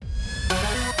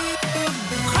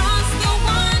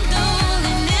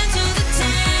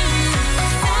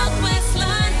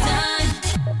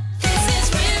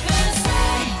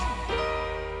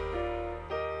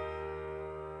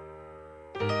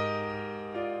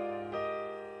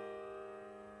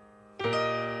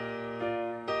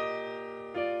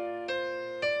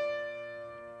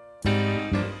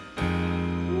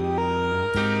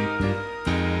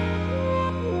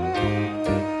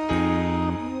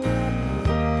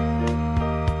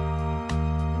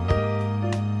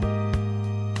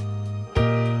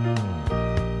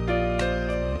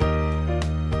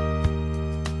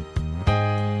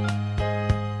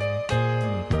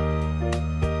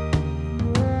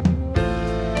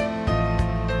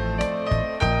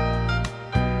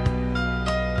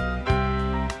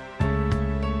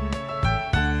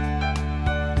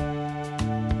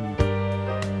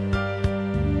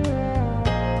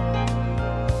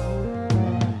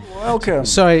Welcome.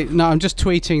 Sorry, no, I'm just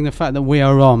tweeting the fact that we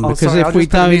are on because sorry, if I'll we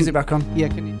just put the don't, music back on. yeah,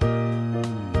 can you?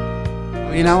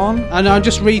 Are you now on? And I'm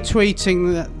just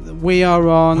retweeting that we are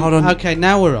on. Hold on. Okay,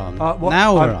 now we're on. Now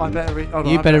we're on. I better hold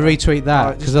on, You better retweet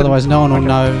that because otherwise no one will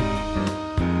know.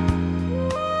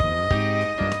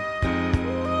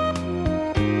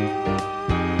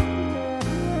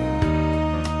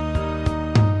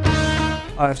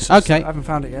 Okay. I haven't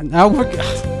found it yet. Now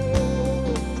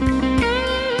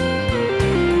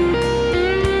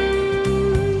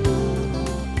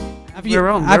We're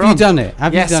on. Have you done it?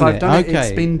 Yes, I've done it.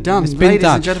 It's been done. It's been Ladies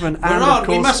done. and gentlemen, We're and on. of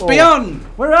course, We must be on.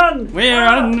 We're on. We're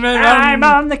on. I'm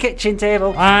on the kitchen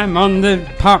table. I'm on the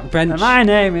park bench. And my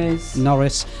name is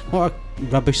Norris. What a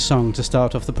rubbish song to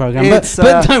start off the programme. But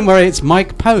don't worry, it's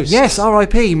Mike Post. Yes,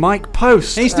 R.I.P. Mike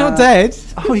Post. He's not dead.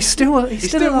 Oh, he's still alive.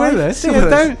 with us. Still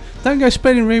with us. Don't go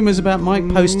spreading rumours about Mike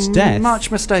Post's death.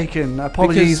 Much mistaken.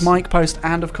 Apologies, Because Mike Post,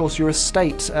 and of course your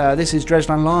estate. This is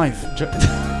Dredgeland Live.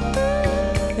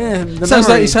 Yeah,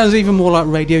 It sounds even more like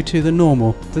Radio 2 than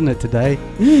normal, doesn't it, today?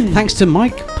 Thanks to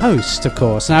Mike Post, of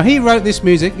course. Now, he wrote this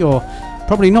music you're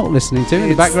probably not listening to in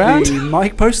the background. The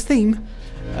Mike Post theme.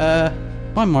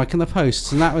 By Mike and the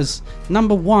Posts, and that was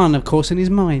number one, of course, in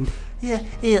his mind. Of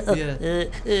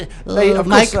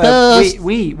Mike course, Post.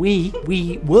 we got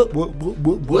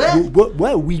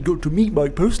to meet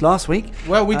Mike Post last week.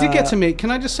 Well, we did get to meet. Can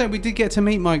I just say we did get to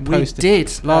meet Mike Post? We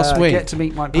did last week. Get to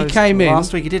meet Mike Post. He came in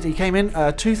last week. He did. He came in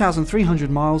 2,300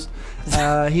 miles. He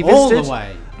visited. all the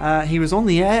way. He was on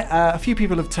the air. A few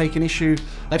people have taken issue.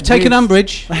 They've taken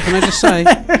umbrage. Can I just say?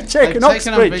 They've taken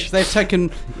Oxbridge. They've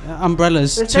taken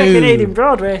umbrellas They've too. taken Ealing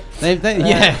Broadway.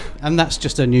 Yeah, and that's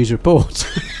just a news report.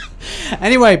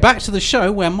 Anyway, back to the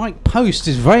show where Mike Post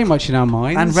is very much in our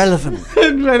minds. And relevant.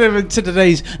 And relevant to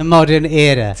today's modern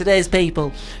era. Today's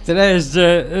people. Today's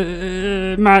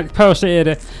Mike Post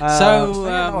era.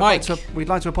 Mike. We'd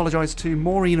like to apologise to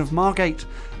Maureen of Margate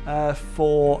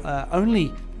for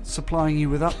only supplying you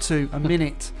with up to a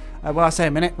minute. Well, I say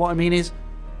a minute. What I mean is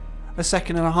a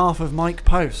second and a half of Mike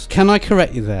Post. Can I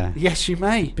correct you there? Yes, you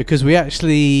may. Because we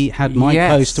actually had Mike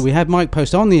Post. We had Mike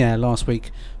Post on the air last week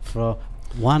for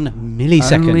 1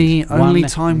 millisecond. Only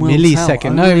time will millisecond.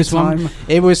 tell. No, it was one.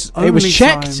 It was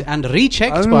checked and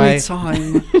rechecked by. Only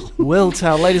time will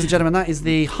tell. Ladies and gentlemen, that is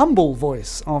the humble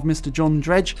voice of Mr. John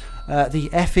Dredge. The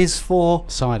F is for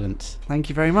silent. Thank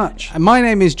you very much. My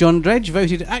name is John Dredge,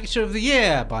 voted Actor of the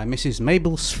Year by Mrs.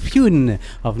 Mabel Spune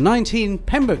of 19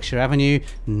 Pembrokeshire Avenue,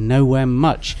 Nowhere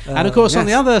Much. And of course, on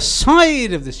the other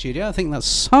side of the studio, I think that's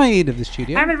side of the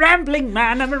studio. I'm a rambling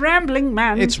man.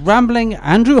 It's rambling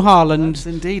Andrew Harland. That's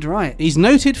indeed right. He's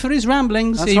noted for his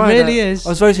ramblings. That's he right, really is.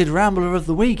 I was voted Rambler of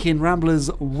the Week in Ramblers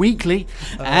Weekly.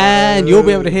 And you'll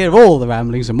be able to hear all the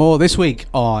ramblings and more this week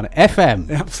on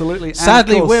FM. Absolutely.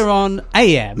 Sadly, we're on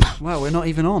AM. Well, we're not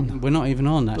even on. We're not even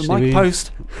on, actually. Mike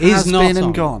Post has been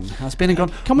and gone.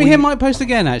 Can we hear Mike Post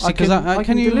again, actually? Because I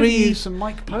can you read some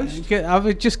Mike Post? I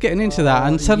was just getting into that,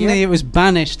 and suddenly it was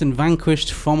banished and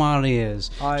vanquished from our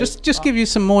ears. Just give you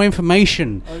some more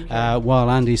information while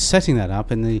Andy's setting that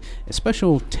up in the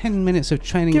special 10 minutes of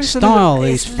training style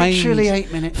he's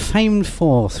famed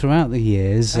for throughout the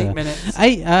years. 8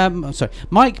 minutes.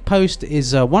 Mike Post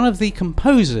is one of the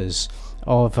composers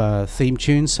of theme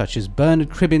tunes such as Bernard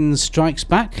Cribbins' Strikes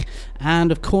Back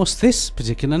and of course this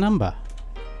particular number.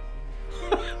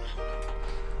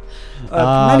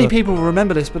 Many people will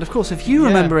remember this, but of course if you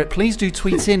remember it, please do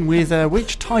tweet in with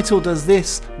which title does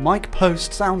this Mike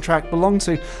Post soundtrack belong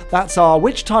to. That's our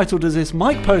which title does this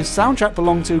Mike Post soundtrack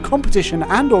belong to competition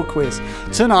and or quiz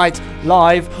tonight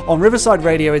live on Riverside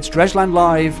Radio. It's Dredgeland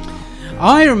Live.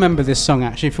 I remember this song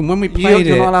actually from when we played it.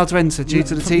 You're not allowed to enter due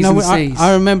to the T's and C's.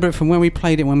 I remember it from when we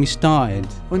played it when we started.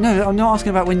 Well, no, I'm not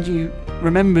asking about when you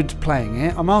remembered playing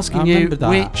it. I'm asking you which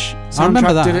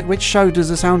soundtrack which show does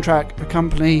the soundtrack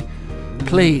accompany,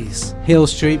 please? Hill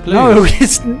Street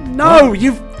Blues.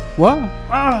 You've what?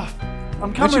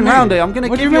 I'm coming round it. I'm going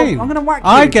to give you. I'm going to whack you.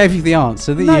 I gave you the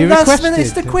answer that you requested.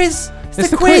 It's the quiz. It's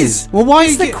the quiz. Well, why?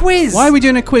 It's the quiz. Why are we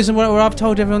doing a quiz and where I've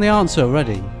told everyone the answer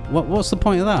already? What's the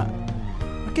point of that?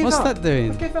 What's that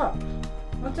doing? I give up.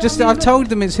 I've told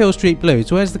them it's Hill Street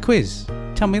Blues. Where's the quiz?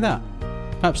 Tell me that.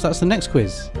 Perhaps that's the next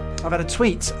quiz. I've had a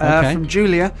tweet from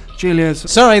Julia.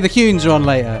 Sorry, the Hunes are on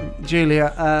later.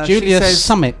 Julia says,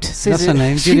 Summit. That's her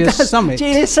name. Julia Summit.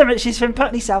 Julia Summit. She's from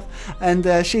Putney South, and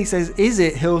she says, "Is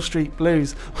it Hill Street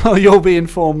Blues?" Well, you'll be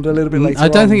informed a little bit later. I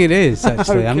don't think it is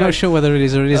actually. Okay. I'm not sure whether it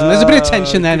is or it isn't. There's a bit of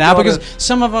tension there now because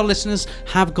some of our listeners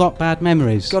have got bad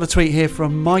memories. Got a tweet here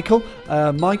from Michael.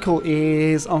 Michael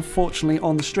is unfortunately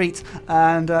on the street,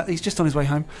 and he's just on his way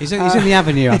home. He's in the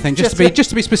Avenue, I think. Just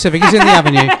to be specific, he's in the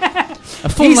Avenue.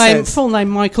 A full name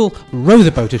Michael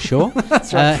Rotherbotershaw.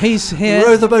 That's right. He's here.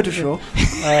 Rotherbotershaw.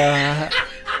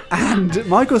 And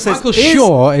Michael says... Michael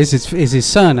Shaw is his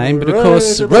surname, but of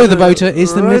course Rotherboter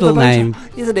is the middle name.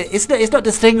 Isn't it? It's not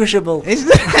distinguishable.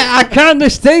 I can't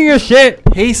distinguish it.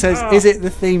 He says, is it the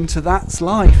theme to That's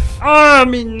Life? Oh,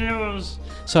 me nose.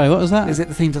 Sorry, what was that? Is it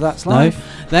the theme to That's Life?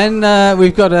 No. Then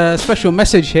we've got a special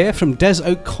message here from Des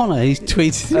O'Connor. He's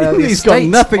tweeted. He's got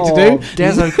nothing to do.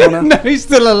 Des O'Connor. No, he's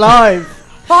still alive.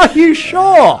 Are you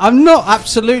sure? I'm not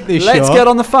absolutely sure. Let's get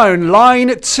on the phone.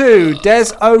 Line 2, Des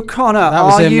O'Connor.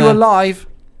 Are you alive?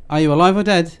 Are you alive or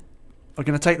dead? I'm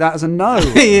going to take that as a no.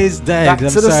 He is dead. Back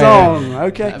to the song.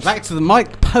 Okay. Back to the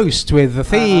Mike Post with the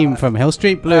theme from Hill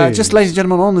Street Blues. Just ladies and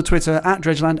gentlemen, on the Twitter, at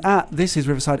Dredgeland, at This Is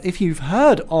Riverside. If you've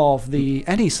heard of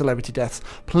any celebrity deaths,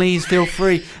 please feel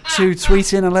free to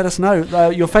tweet in and let us know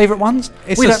your favourite ones.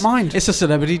 We don't mind. It's a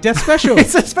celebrity death special.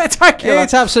 It's a spectacular.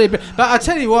 It's absolutely... But I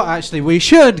tell you what, actually, we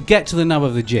should get to the nub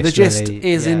of the gist. The gist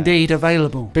is indeed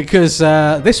available. Because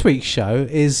this week's show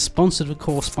is sponsored, of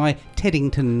course, by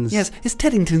Teddington's. Yes, it's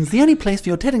Teddington's, the only place for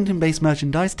your Teddington-based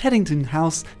merchandise. Teddington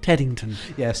House, Teddington.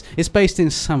 Yes, it's based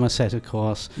in Somerset, of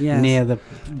course, near the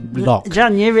lock.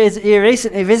 John, you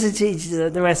recently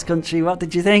visited the West Country. What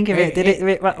did you think of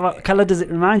it? What colour does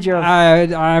it remind you of?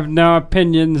 I have no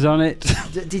opinions on it.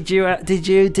 Did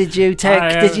you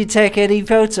take any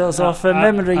photos or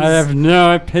memories? I have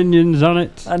no opinions on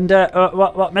it. And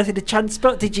what method of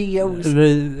transport did you use?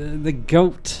 The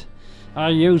goat. I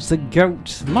used the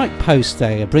goat. Mike Post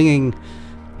Day are bringing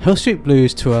Hill Street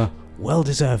Blues to a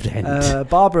well-deserved end.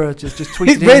 Barbara just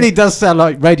tweeted It really does sound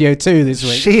like Radio 2 this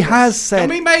week. She has said... Can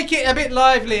we make it a bit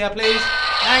livelier, please?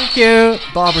 Thank you.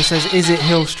 Barbara says, is it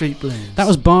Hill Street Blues? That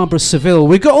was Barbara Seville.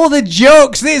 We've got all the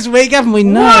jokes this week, haven't we?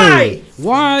 No.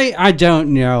 Why? I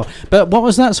don't know. But what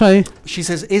was that, sorry? She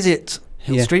says, is it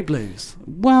Hill Street Blues?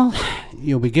 Well,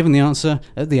 you'll be given the answer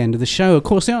at the end of the show. Of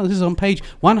course, the answer is on page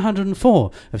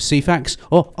 104 of CFAX,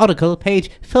 or article page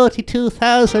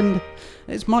 42,000.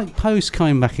 It's Mike Post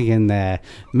coming back again there.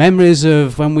 Memories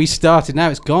of when we started. Now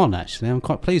it's gone, actually. I'm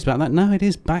quite pleased about that. No, it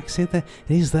is back. See there?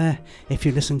 It is there. If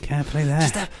you listen carefully there.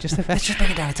 Let's just bring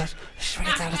it down a touch.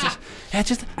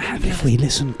 And if we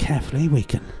listen carefully, we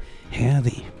can hear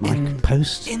the Mike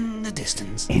Post. In the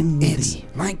distance, it's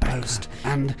Mike Post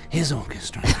and his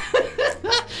orchestra.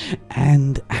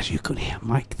 And as you could hear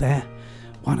Mike there,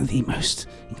 one of the most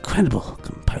incredible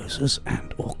composers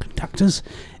and or conductors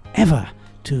ever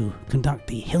to conduct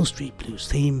the Hill Street Blues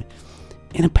theme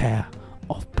in a pair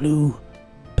of blue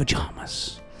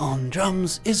pyjamas. On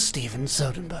drums is Steven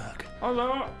Soderbergh.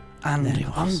 Hello. And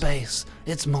on bass,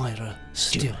 it's Myra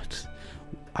Stewart.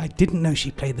 I didn't know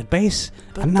she played the bass.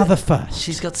 But another first.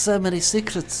 She's got so many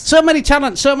secrets. So many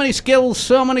talents, so many skills,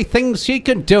 so many things she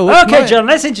can do. Okay, John,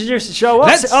 let's introduce the show.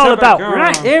 What's it all about?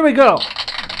 Right, here we go.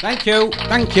 Thank you.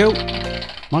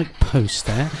 Mike Post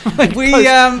there.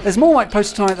 There's more Mike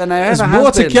Post tonight than there ever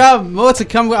has been. More to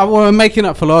come. We're making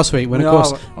up for last week when, of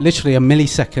course, literally a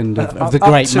millisecond of the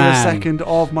great man. Up to a second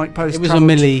of Mike Post. It was a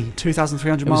milli.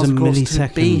 2,300 miles, of course,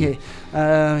 to be here.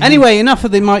 Anyway, enough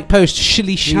of the Mike Post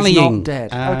shilly-shallying. He's not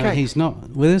dead. Okay. He's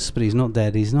not with us, but he's not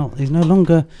dead. He's no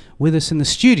longer with us in the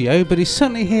studio, but he's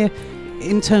certainly here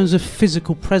in terms of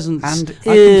physical presence. And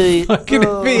I can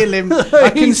feel him. I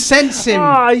can sense him.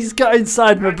 Oh, he's got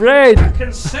inside my brain. I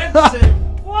can sense him.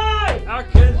 Why? I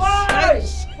can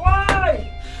sense.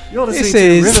 Why? You're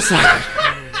listening to Riverside.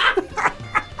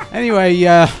 Anyway,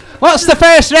 what's the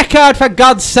first record, for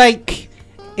God's sake?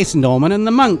 It's Norman and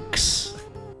the Monks.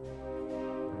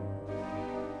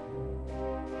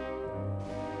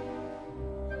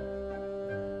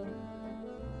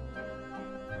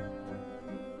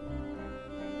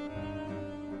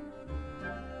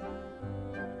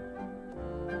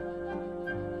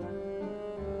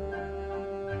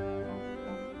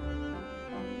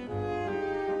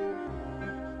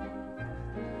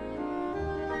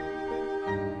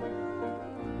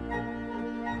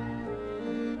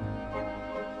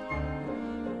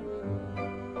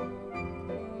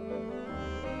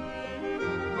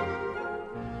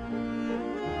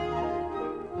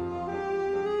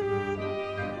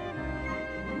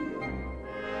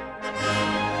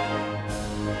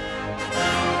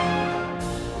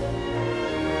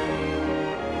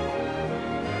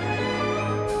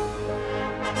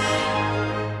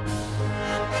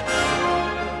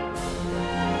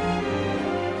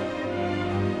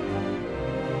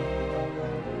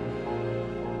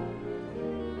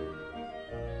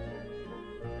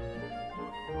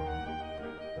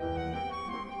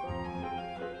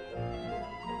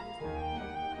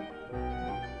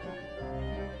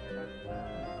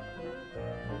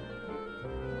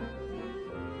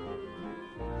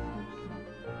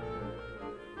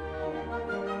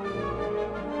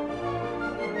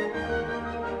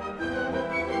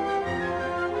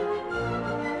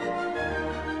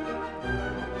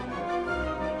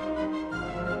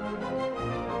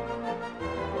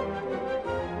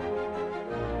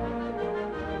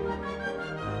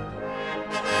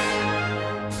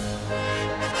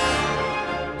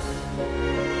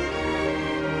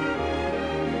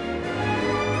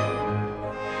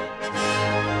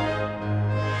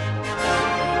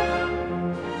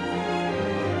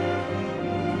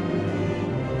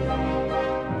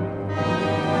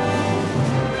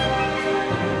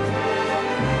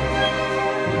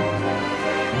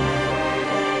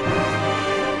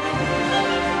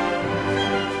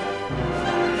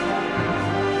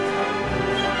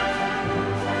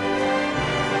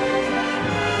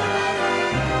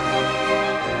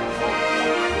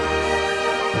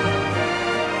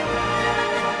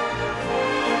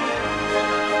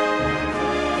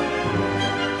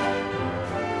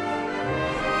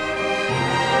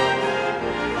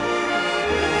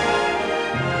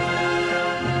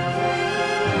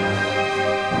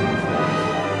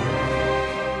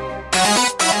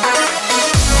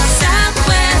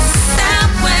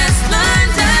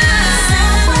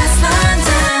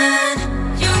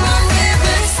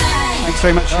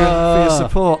 Thanks very much for your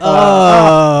support.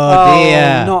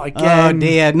 Dear. Not again. Oh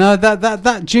dear. No,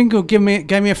 that jingle gave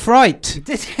me a fright.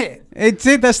 Did it? It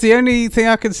did. That's the only thing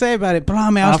I can say about it.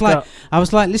 Blimey, I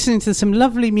was like listening to some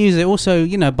lovely music, also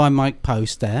by Mike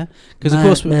Post there, because of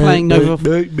course we're playing Nova.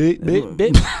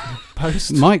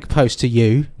 Post. Mike Post to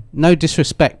you. No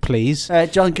disrespect, please.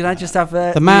 John, can I just have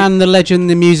the man, the legend,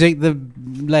 the music, the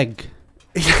leg.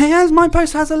 Yes, Mike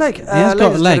Post has a leg. He has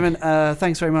got a leg. Gentlemen,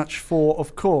 thanks very much for,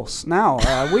 of course. Now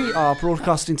we are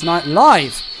broadcasting tonight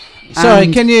live.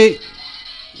 Sorry, can you?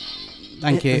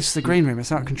 Thank you. It's the green room.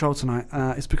 It's out of control tonight.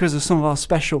 It's because of some of our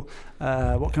special,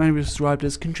 what can only be described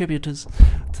as contributors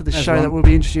to the show that will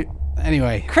be introduced.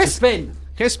 Anyway, Crispin,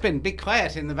 be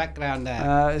quiet in the background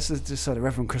there. This is just sort of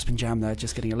Reverend Crispin Jam there,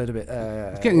 just getting a little bit.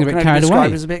 Getting a bit carried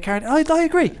away. As a bit carried. I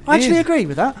agree. I actually agree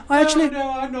with that. No,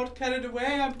 I'm not carried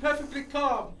away. I'm perfectly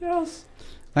calm. Yes.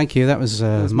 Thank you. That was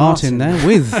Martin there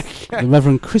with the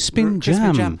Reverend Crispin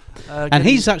Jam. And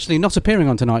he's actually not appearing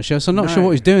on tonight's show, so I'm not sure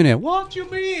what he's doing here. What do you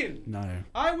mean? No.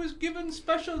 I was given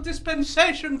special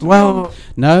dispensation to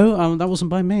no, that wasn't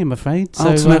by me, I'm afraid. So,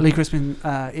 ultimately, Crispin,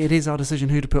 it is our decision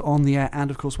who to put on the air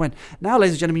and, of course, when. Now,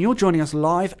 ladies and gentlemen, you're joining us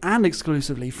live and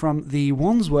exclusively from the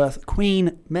Wandsworth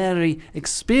Queen Mary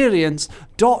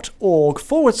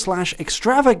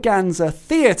Experience.org/extravaganza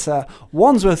theatre,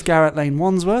 Wandsworth, Garrett Lane,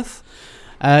 Wandsworth.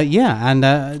 And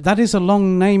that is a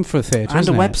long name for a theatre, and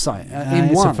isn't a it? website.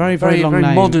 It's a very, very long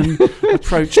name. Modern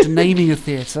approach to naming a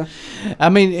theatre. I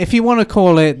mean, if you want to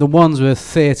call it the Wandsworth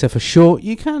Theatre for short,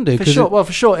 you can do. For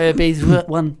short, it'd be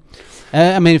one.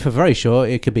 I mean, for very short,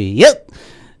 it could be yep.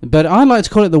 But I like to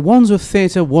call it the Wandsworth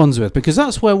Theatre Wandsworth because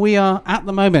that's where we are at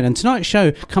the moment. And tonight's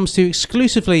show comes to you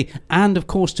exclusively and, of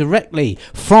course, directly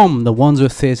from the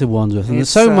Wandsworth Theatre Wandsworth. And there's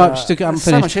so much to unfinished.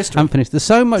 So much history. Unfinished. There's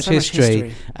so much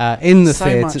history in the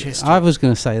theatre. I was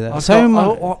going to say that. But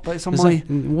it's on my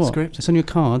script. It's on your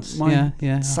cards.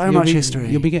 Yeah. So much history.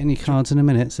 You'll be getting your cards in a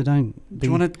minute, so don't. Do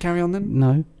you want to carry on then?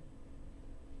 No.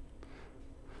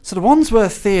 So the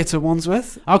Wandsworth Theatre,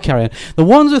 Wandsworth. I'll carry on. The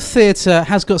Wandsworth Theatre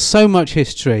has got so much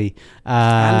history.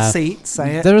 And seats,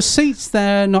 say it. There are seats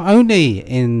there not only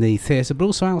in the theatre but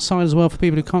also outside as well for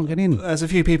people who can't get in. There's a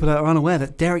few people that are unaware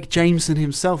that Derek Jameson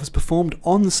himself has performed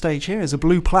on the stage here. There's a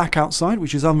blue plaque outside,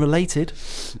 which is unrelated.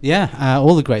 Yeah,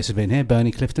 all the greats have been here.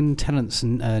 Bernie Clifton, Terence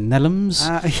Nellums.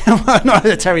 No,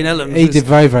 Terry Nellums. He did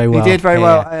very, very well. He did very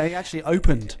well. He actually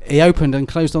opened. He opened and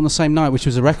closed on the same night, which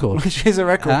was a record. Which is a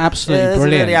record. Absolutely brilliant.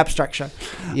 It's a really abstract show.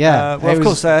 Yeah. Well, of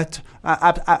course,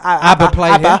 ABBA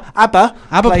played here. ABBA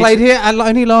played here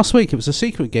only last week. It was a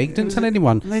secret gig. Didn't tell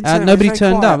anyone. Nobody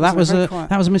turned up. That was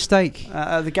a mistake.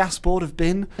 The gas board have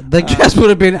been. The gas board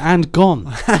have been and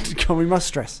gone. We must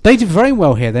stress. They did very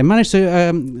well here. They managed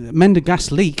to mend a gas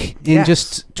leak in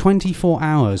just 24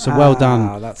 hours. So well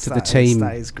done to the team.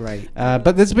 That is great.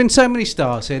 But there's been so many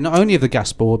stars here, not only of the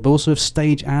gas board, but also of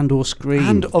stage and or screen.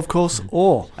 And, of course,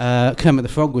 Kermit the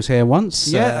Frog was here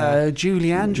once.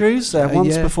 Julie Andrews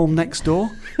once performed next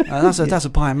door. That's a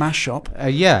pie and mash shop.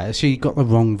 She got the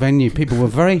wrong venue. People were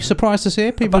very surprised to see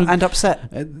it. And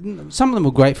upset. Some of them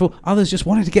were grateful. Others just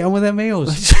wanted to get on with their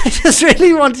meals. They just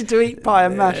really wanted to eat pie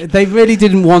and mash. They really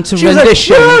didn't want a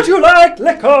rendition. Would you like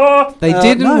liquor? They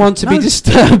didn't want to be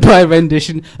disturbed by a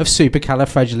rendition of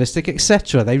Supercalifragilistic,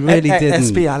 etc. They really didn't.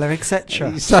 Espiala,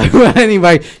 etc. So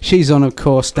anyway, she's on, of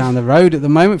course, down the road at the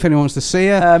moment. If anyone wants to see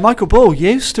her, Michael Ball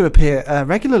used to appear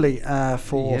regularly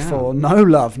for No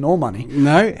Love Nor Money.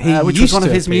 No, which was one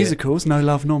of his musicals. No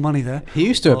Love Nor Money. There, he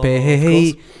used to appear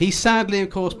here. He sadly, of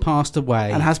course, passed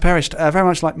away and has perished. Very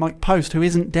much like Mike Post, who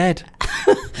isn't dead.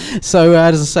 So,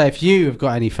 as I say, if you have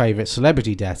got any favourite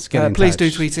celebrity deaths, get in please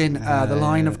touch. do tweet in. The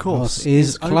line, of course,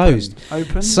 is closed.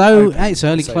 Open. So it's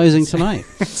early closing tonight.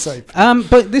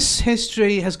 But this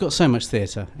history has got so much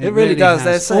theatre. It really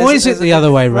does. Or is it the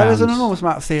other way round? There's an enormous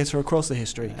amount of theatre across the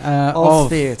history of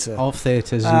theatre. Of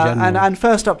theatres in general. And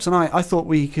first up tonight, I thought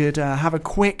we could have a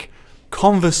quick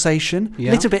conversation,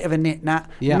 a little bit of a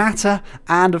natter,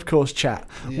 and of course chat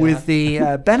with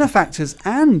the benefactors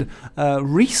and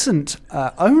recent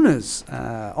owners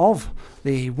of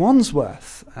the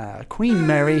Wandsworth Queen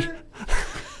Mary.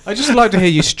 I just like to hear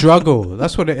you struggle.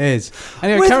 That's what it is.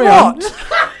 Anyway, with carry what? on.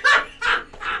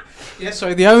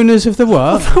 The owners of the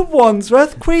what? The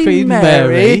Wandsworth Queen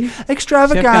Mary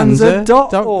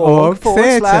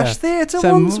Extravaganza.org/theatre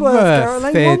Wandsworth.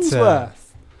 Garrett Lane Wandsworth.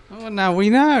 Well, now we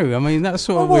know. I mean, that's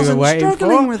what I we were wasn't waiting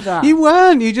struggling for. with that. You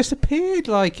weren't. You just appeared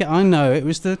like it. I know. It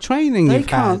was the training They you've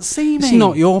can't had. see me. It's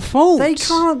not your fault. They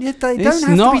can't. They It's don't have to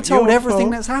be not told your everything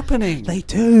fault. that's happening. They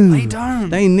do. They don't.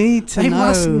 They need to They know.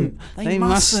 mustn't. They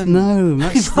must mustn't. know. They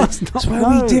That's, must not that's where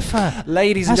know. we differ.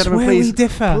 Ladies and That's gentlemen, where please, we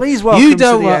differ. please welcome You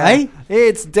don't to the want, air. eh?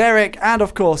 It's Derek and,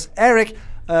 of course, Eric.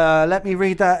 Let me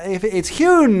read that. If it's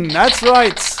Hune, that's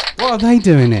right. What are they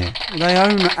doing here? They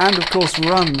own and, of course,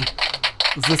 run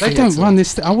the They don't theatre. run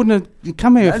this. I wouldn't have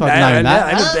come here if I'd known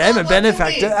that. I'm a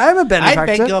benefactor. I'm a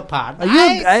benefactor. I beg your pardon.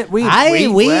 Are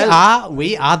you, We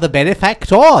are the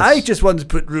benefactors. I just want to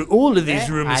put all of these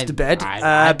rumours to bed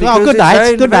because good it's night.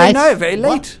 very, Good very, night. very late.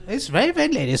 What? It's very, very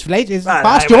late. It's late. It's Well,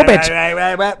 past your bed.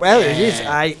 Well, it is.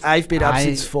 I've been up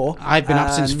since 4. I've been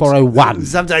up since and 4:01.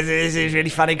 Sometimes this is really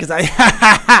funny because I.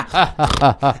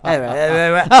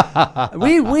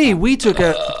 we took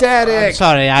a Derek. I'm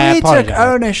sorry, I we apologize. took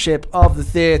ownership of the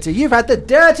theatre. You've had the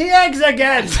dirty eggs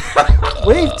again.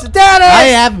 We've Derek. I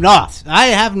have not. I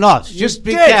have not. Just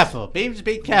be did. careful. Be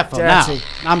careful. Dirty.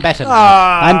 Now, I'm better. Now.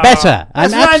 Ah, I'm better. I'm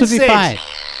that's absolutely rancid. fine.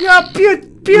 You're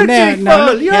beautiful. No,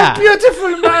 look, You're yeah. a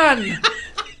beautiful man.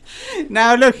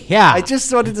 Now look here. I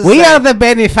just wanted to we say. are the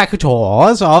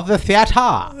benefactors of the theatre.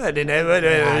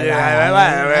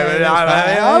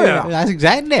 That's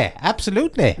exactly.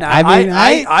 Absolutely. Now, I mean,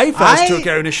 I first took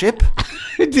ownership.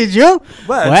 Did you?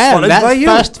 Well, followed that's by you.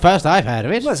 First I've heard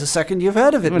of it. Well, it's the second you've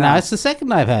heard of it Well, now. now it's the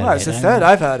second I've heard Well, of it's it. the third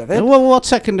I've heard of it. Well, what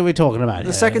second are we talking about?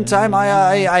 The second time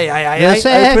I The opened and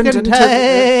second took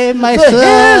time I the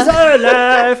Here's saw. Our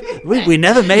Life. We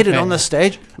never made it on the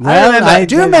stage. Well,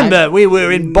 do you remember we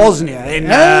were in Bosnia in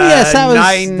yes, that was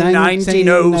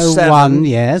 1907?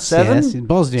 Yes, Seven? yes, in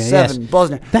Bosnia. Seven, yes.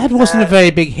 Bosnia. That wasn't a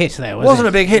very big hit, though, was it? Wasn't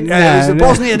a big hit. It was a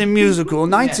Bosnia the musical,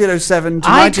 1907 to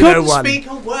I couldn't 1901. speak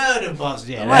a word of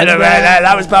Bosnian. Well,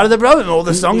 that was part of the problem. All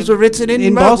the songs were written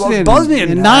in Bosnian.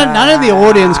 Bosnian. None of the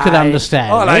audience could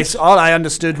understand. All I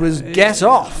understood was "Get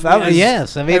Off." That was,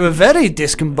 yes, I mean, they were very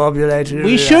discombobulated.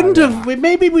 we shouldn't have.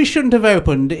 Maybe we shouldn't have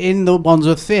opened in the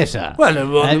Wandsworth Theatre.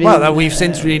 Well, we've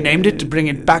since renamed it to bring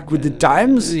it back with the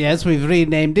times. Yes, we've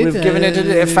renamed it. We've given it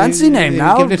a fancy name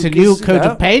now. Given it a new coat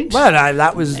of paint. Well,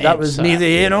 that was neither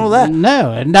here nor there.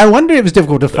 No, and no wonder it was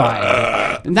difficult to find.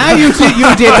 Now you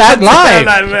did that live.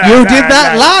 You did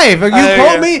that live.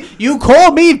 You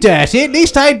call me dirty. At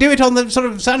least I do it on the sort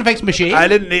of sound effects machine. I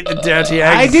didn't eat the dirty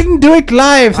eggs. I didn't do it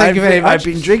live. Thank you very much. I've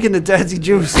been drinking the dirty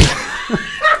juice.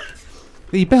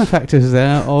 The benefactors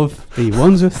there of the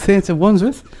Wandsworth Theatre,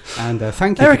 Wandsworth, and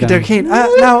thank you. Eric and Derek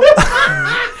now.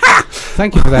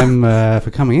 Thank you for them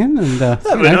for coming in. And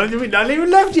we're not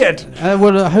even left yet.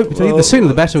 well, I hope the sooner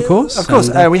the better, of course. Of course,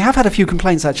 And, we have had a few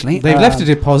complaints actually. they've left a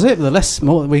deposit. The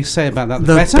more that we say about that,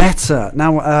 the better.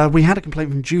 Now we had a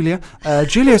complaint from Julia.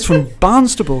 Julia's from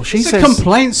Barnstable. She says a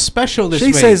complaint special this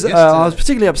week. She says I was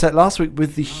particularly upset last week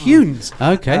with the Hunes.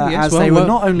 Okay, yes, as they were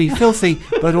not only filthy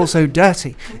but also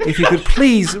dirty. If you could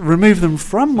please remove them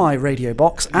from my radio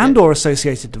box and/or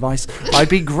associated device, I'd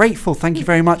be grateful. Thank you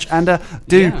very much. And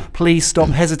please stop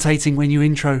hesitating when you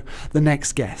intro the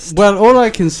next guest. Well, all I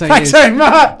can say Thanks so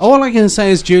much. All I can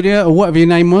say is Julia, or whatever your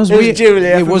name was. It was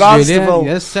Julia. It from was Barnstable.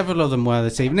 Julia. Yes, several of them were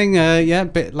this evening. A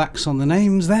bit lax on the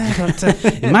names there, but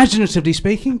imaginatively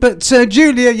speaking. But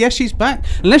Julia, yes, she's back.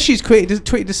 Unless she's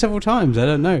tweeted us several times, I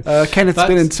don't know. Kenneth's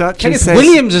been in touch. Kenneth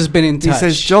Williams has been in touch. He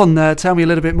says, John, tell me a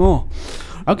little bit more.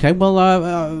 Okay,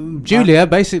 well, Julia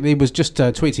basically was just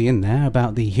tweeting in there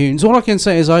about the Hunes. All I can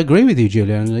say is I agree with you,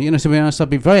 Julia. And, to be honest, I'd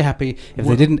be very happy if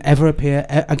they didn't ever appear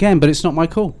again, but it's not my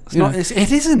call.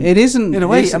 It isn't. It isn't. In a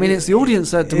way, it's the audience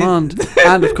that demand,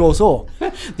 and of course,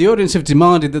 the audience have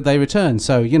demanded that they return.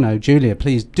 So, Julia,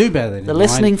 please do bear that in mind. The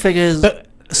listening figures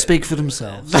speak for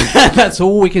themselves. That's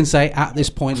all we can say at this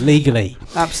point legally.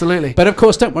 Absolutely. But, of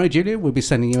course, don't worry, Julia. We'll be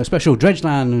sending you a special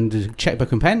Dredgeland and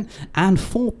checkbook and pen and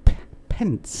 4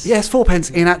 pence. Yes, 4 pence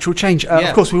in actual change.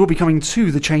 Of course, we will be coming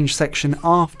to the change section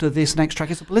after this next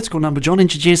track. It's a political number. John,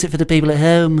 introduce it for the people at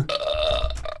home.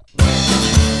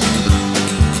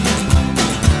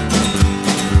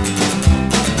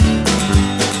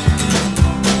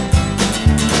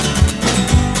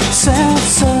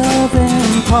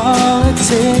 Self-serving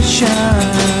politicians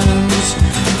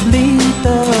lead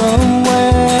the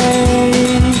way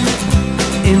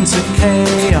into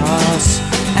chaos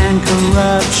and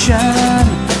corruption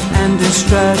and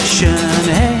destruction.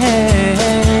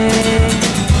 Hey,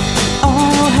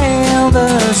 all hail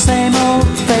the same old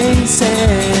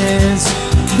faces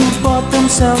who bought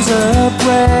themselves a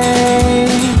break.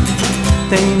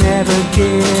 They never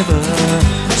give a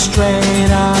straight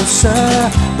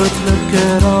answer, but look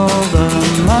at all the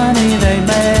money they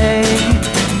make.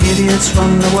 It Idiots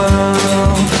run the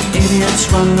world,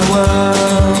 idiots run the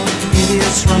world,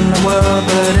 idiots run the world,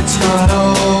 but it's not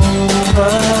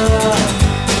over.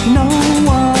 No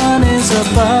one is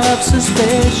above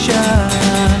suspicion.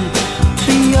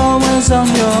 Be always on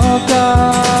your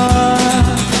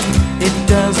guard. It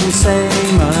doesn't say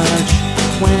much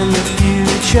when the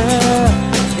future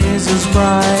is as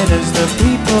bright as the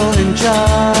people in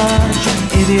charge.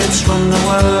 Idiots run the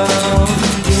world,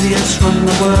 idiots run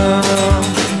the world,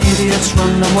 idiots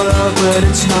run the world, but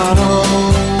it's not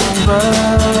over.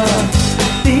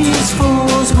 These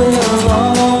fools will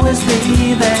always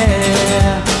be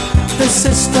there. The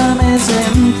system is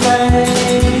in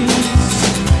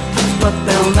place, but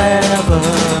they'll never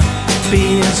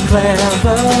be as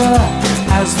clever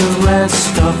as the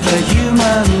rest of the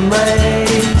human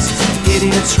race.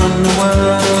 Idiots run the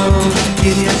world,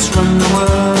 idiots run the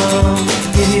world,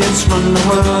 idiots run the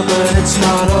world, but it's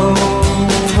not over.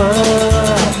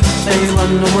 They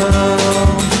run the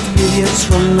world, idiots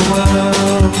run the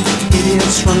world,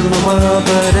 idiots run the world,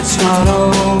 but it's not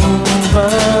over.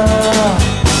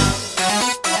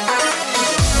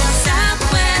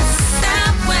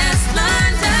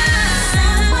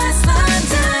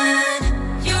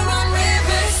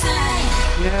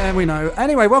 We know.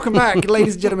 Anyway, welcome back,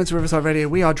 ladies and gentlemen, to Riverside Radio.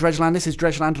 We are Dredgeland. This is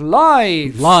Dredgeland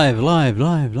Live. Live.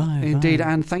 Indeed,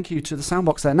 and thank you to the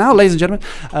soundbox there. Now, ladies and gentlemen,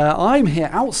 I'm here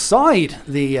outside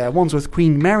the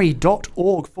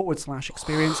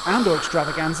wandsworthqueenmary.org/experience and/or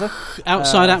extravaganza.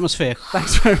 Outside atmosphere.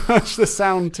 Thanks very much, the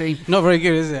sound team. Not very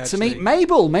good, is it? To meet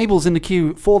Mabel. Mabel's in the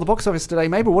queue for the box office today.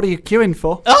 Mabel, what are you queuing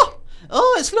for?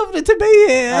 Oh, it's lovely to be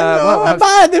here. Am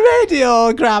I the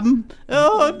radiogram?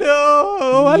 Oh,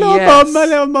 no. Hello, yes. Mum.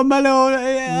 Hello, Mum.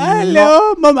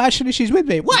 Hello, Mum. Actually, she's with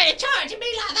me. What are you talking to me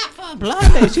like that for?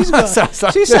 Blimey. She sounds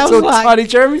like tiny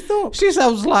Jeremy Thorpe. She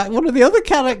sounds like one of the other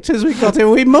characters we got here.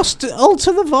 We must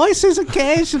alter the voices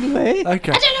occasionally. Okay. I don't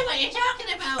know what you're talking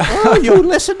about. Oh, you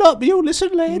listen up. You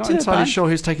listen later. Not entirely sure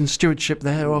who's taking stewardship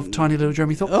there of tiny little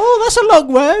Jeremy Thorpe. Oh, that's a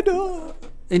long word. Oh.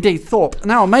 Indeed, Thorpe.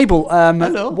 Now, Mabel,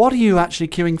 what are you actually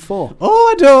queuing for?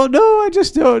 Oh, I don't know. I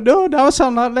just don't know. Now I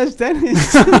sound like Les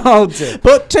Dennis. Oh, dear.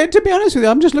 But to be honest with you,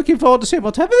 I'm just looking forward to seeing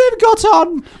whatever they've got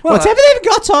on. Well, whatever they've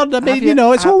got on. I mean,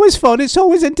 it's always fun. It's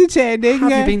always entertaining.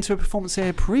 Have you been to a performance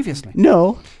here previously?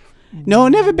 No,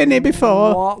 never been here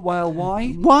before. What? Well, why?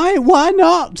 Why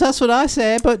not? That's what I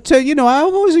say. But, I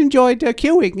always enjoyed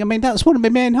queuing. I mean, that's one of my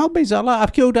main hobbies.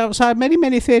 I've queued outside many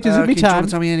theatres in my Do you want time.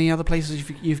 to tell me any other places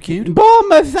you've queued?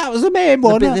 Bournemouth, that was the main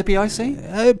one. The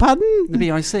BIC? Pardon? The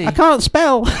BIC? I can't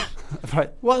spell. Right.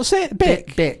 What's it?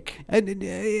 Bic. Bic.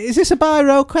 Is this a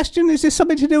biro question? Is this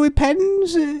something to do with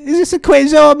pens? Is this a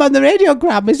quiz? Oh, I'm on the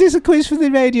radiogram. Is this a quiz for the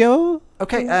radio?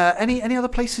 Okay, any other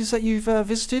places that you've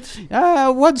visited?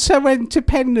 Once I went to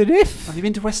Penrith. Have you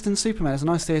been to Western Superman? There's a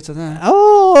nice theatre there.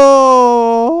 Oh!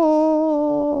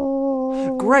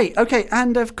 Great, okay,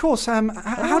 and of course,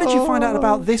 how did you find out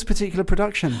about this particular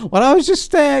production? Well, I was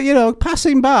just,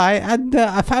 passing by, and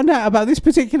I found out about this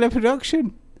particular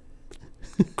production.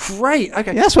 Great,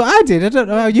 okay. Yeah, that's what I did. I don't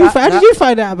know how you how did you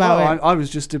find out about it? I was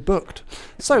just booked.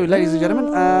 So, ladies and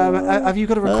gentlemen, have you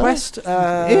got a request?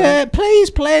 Yeah, please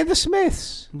play the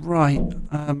Smiths. Right.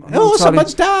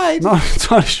 Someone's died. Not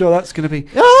entirely sure that's going to be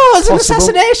it's an possible,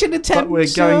 assassination attempt. But we're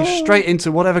going straight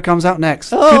into whatever comes out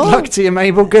next. Oh. Good luck to you,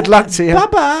 Mabel. Good luck to you.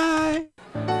 Bye-bye.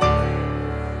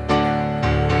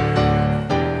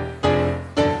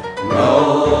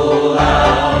 Roll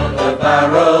out the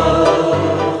barrel.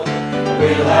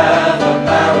 We'll have a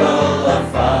barrel of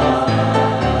fun.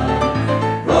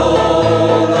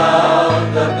 Roll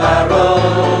out the barrel.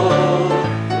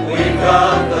 We've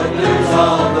got the blues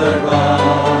on the run.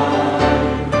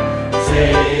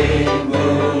 Sing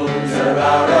moons are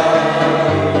out.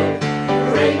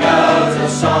 Bring out a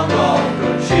song of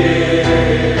good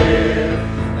cheer.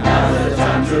 Now's the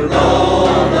time to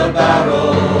roll the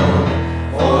barrel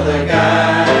for the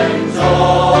gang's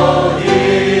all here.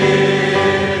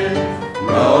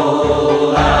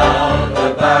 Roll out the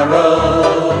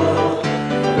barrel,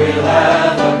 we'll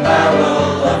have a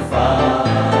barrel of fun.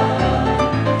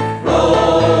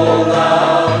 Roll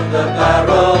out the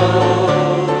barrel,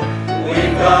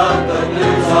 we've got the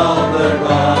blues on the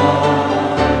run.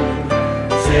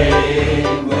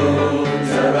 Sing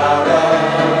moons are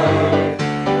out,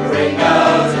 bring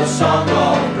out a song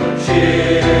of good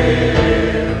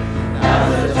cheer.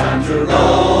 Now's the time to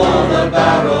roll the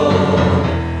barrel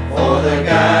for the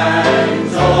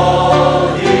gang's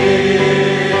all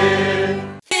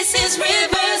here. This is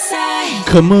Riverside.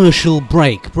 Commercial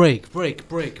break.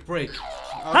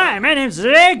 Hi, my name's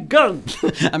Ray Gunn.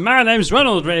 And my name's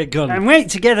Ronald Ray Gunn. And we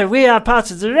together, we are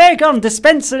part of the Ray Gun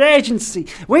Dispenser Agency.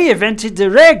 We invented the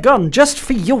Ray Gun just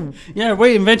for you. Yeah,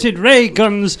 we invented ray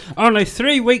guns only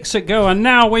 3 weeks ago, and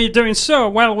now we're doing so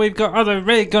well we've got other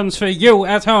ray guns for you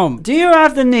at home. Do you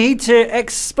have the need to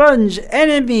expunge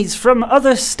enemies from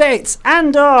other states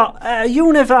and or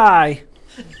unify?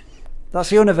 That's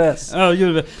universe. Oh,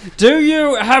 do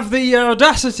you have the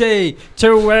audacity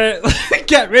to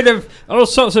get rid of all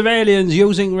sorts of aliens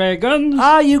using ray guns?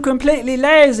 Are you completely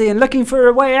lazy and looking for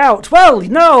a way out? Well,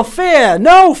 no fear,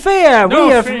 no fear. No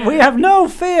we have fear. we have no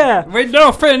fear. We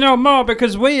don't fear no more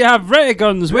because we have ray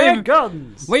guns. Ray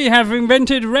guns. We have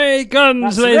invented ray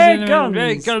guns, That's ladies ray and gentlemen.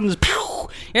 Ray guns.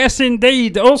 Yes,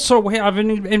 indeed. Also, we have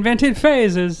invented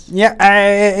phasers.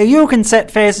 Yeah, you can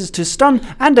set phases to stun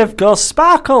and, of course,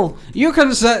 sparkle. You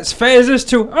can set phasers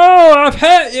to, oh, I've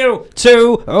hurt you,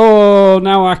 to, oh,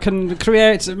 now I can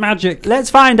create magic. Let's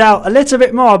find out a little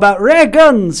bit more about ray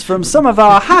guns from some of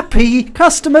our happy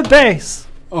customer base.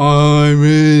 I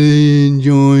really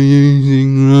enjoy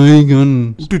using ray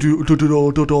guns. Ray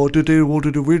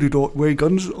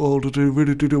guns, or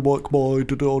really make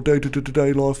my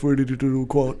day-to-day life really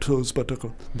quite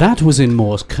spectacular. That was in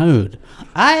Morse code.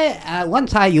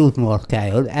 Once I used Morse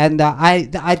code, and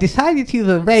I decided to use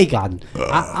a ray gun.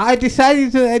 I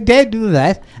decided to then do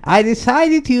that. I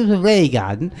decided to use a ray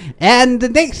gun, and the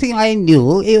next thing I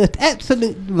knew, it was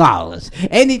absolutely marvelous.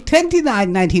 Only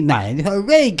 $29.99 for a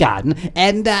ray gun,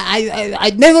 and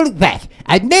I never looked back.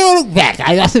 I never looked back.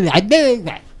 I must admit, I never looked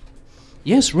back.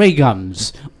 Yes, ray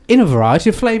guns. In a variety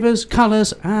of flavours,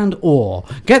 colours and ore.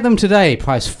 Get them today,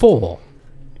 price 4.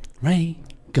 Ray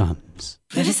guns.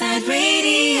 Riverside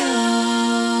Radio.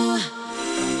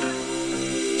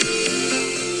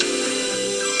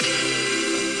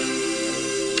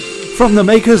 From the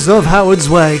makers of Howard's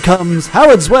Way comes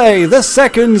Howard's Way, the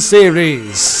second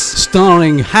series.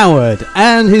 Starring Howard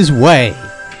and his way.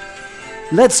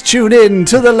 Let's tune in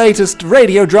to the latest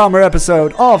radio drama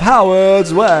episode of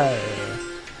Howard's Way.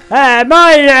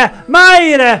 Myra,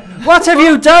 what have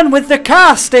you done with the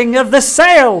casting of the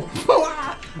sail?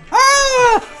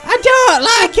 Oh, I don't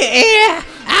like it here.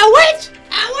 I went.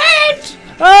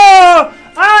 Oh,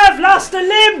 I've lost a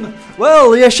limb.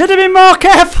 Well, you should have been more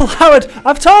careful, Howard.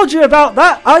 I've told you about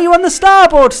that. Are you on the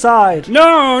starboard side?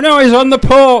 No, he's on the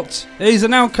port. He's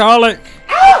an alcoholic.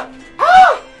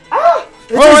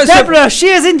 It is Deborah. She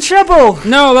is in trouble.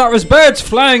 No, that was birds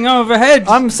flying overhead.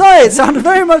 I'm sorry, it sounded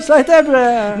very much like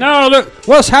Deborah. No, look,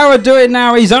 what's Howard doing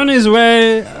now? He's on his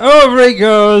way. Over he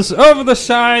goes, over the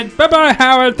side. Bye-bye,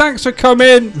 Howard. Thanks for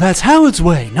coming. That's Howard's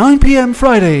Way, 9 p.m.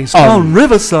 Fridays on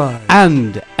Riverside.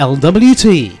 And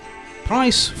LWT.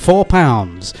 Price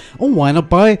 £4. Or why not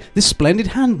buy this splendid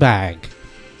handbag?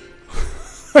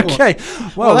 Okay,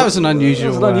 well, that was an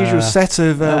unusual, set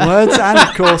of words, and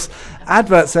of course,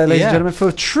 adverts there, ladies and Yeah. gentlemen, for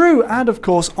true and of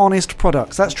course honest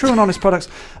products. That's true and honest products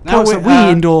Now that we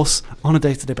endorse on a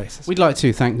day-to-day basis. We'd like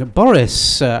to thank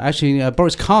Boris,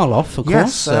 Boris Karloff, of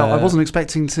Yes, course. I wasn't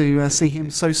expecting to see him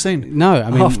so soon. No, I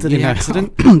mean after the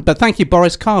accident. But thank you,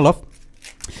 Boris Karloff.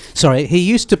 Sorry, he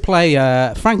used to play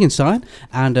Frankenstein,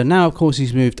 and now, of course,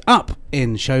 he's moved up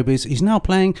in showbiz. He's now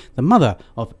playing the mother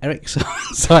of Eric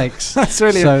Sykes. That's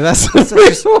really that's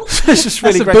just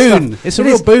really a great boon. stuff. It's a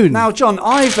real boon. Now, John,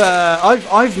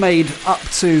 I've made up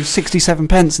to 67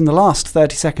 pence in the last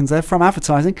 30 seconds there from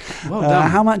advertising. Well done.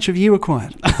 How much have you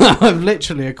acquired? I've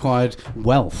literally acquired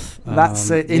wealth. That's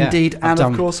indeed, I've and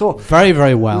done of course all. very,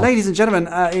 very well. Ladies and gentlemen,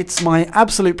 it's my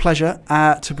absolute pleasure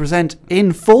to present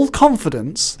in full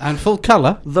confidence And full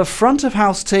colour. the front of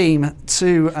house team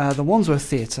to the Wandsworth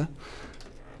Theatre.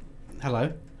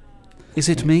 Hello. Is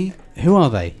it me? Who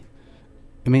are they?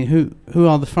 I mean, who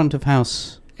are the front of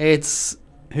house? It's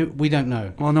Who we don't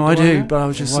know. well, no, I Do I do, know? but I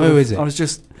was just Who is it? I was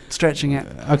just stretching it.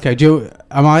 Okay.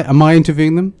 Am I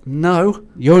interviewing them? No,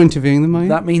 You're interviewing them, are you?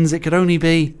 that means it could only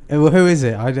be. Well, who is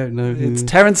it? I don't know. Who. It's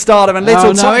Terence Stardom and little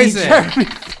Oh, no, tiny is it? Jeremy.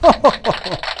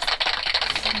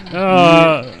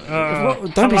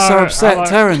 Don't be so upset,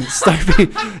 Terence. Don't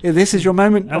be. This is your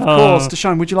moment, of course, to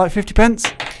shine. Would you like 50 pence?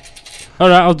 All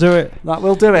right, I'll do it. That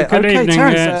will do it. Good okay, evening,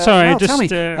 Terence. sorry, now just, tell me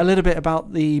a little bit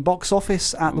about the box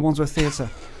office at the Wandsworth Theatre.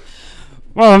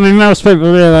 Well, I mean, most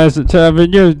people realise that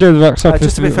but you do the box office.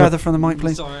 Just a bit further from the mic,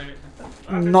 please. Sorry.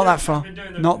 Not that far.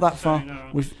 Not that far.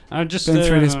 We've I've just been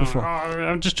through this before.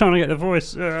 I'm just trying to get the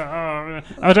voice. I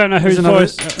don't know whose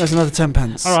there's voice. There's another 10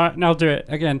 pence. All right, now I'll do it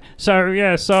again. So,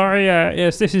 yeah, sorry.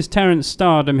 Yes, this is Terence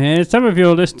Stardom here. Some of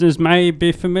your listeners may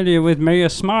be familiar with me. A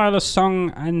Smile, a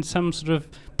Song, and some sort of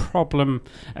problem.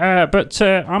 But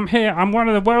I'm here. I'm one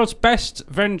of the world's best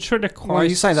ventriloquists. Well,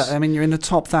 you say that. I mean, you're in the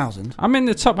top 1,000. I'm in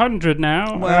the top 100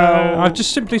 now. Well, I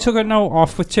just simply took a note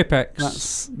off with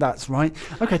Tipex. That's right.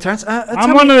 Okay, Terence.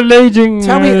 I'm one of the leading.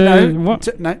 Tell me no. What?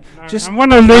 Just. I'm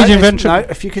one of the leading No,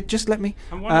 if you could just let me.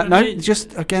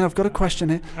 Just again. I've got a question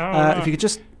here. If you could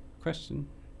just. Question.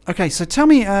 Okay, so tell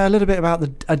me a little bit about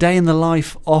a day in the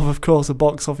life of course, a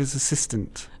box office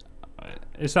assistant.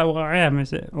 Is that what I am?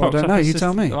 Is it? Well, I don't know. You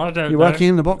tell me. I don't You're know. working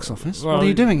in the box office. Well, what are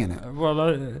you doing in it?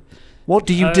 What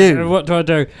do you do? do? What do I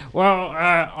do? Well,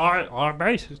 I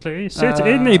basically sit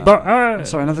in the box.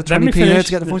 Sorry, another 20p here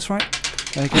to get the voice right.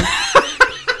 There you go.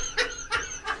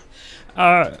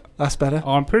 That's better.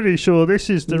 I'm pretty sure this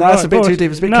is the right right that's a bit voice. too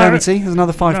deep. It's a bit Kermity. There's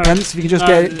another 5 pence. If you could just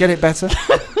get it better.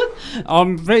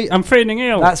 I'm feeling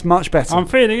ill. That's much better. I'm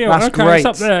feeling ill. That's okay, great. It's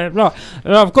up there. Right,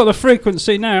 I've got the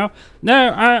frequency now.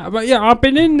 But yeah, I've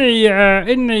been in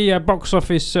the box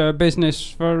office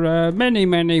business for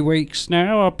many weeks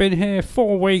now. I've been here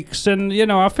 4 weeks, and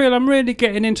I feel I'm really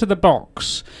getting into the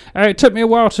box. It took me a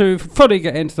while to fully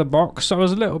get into the box. I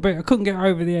couldn't get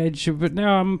over the edge, but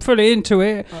now I'm fully into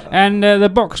it. And the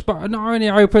box not only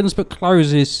opens but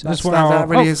closes as well. That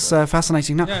really is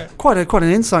fascinating. Now, quite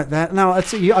an insight there. Now, I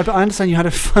understand you had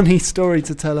a funny story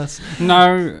to tell us.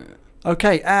 No.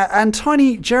 Okay, and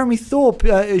Tiny Jeremy Thorpe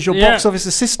is your box office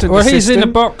assistant. Well, he's in a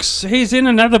box. He's in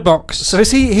another box. So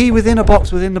is he within a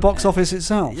box within the box office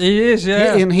itself? He is,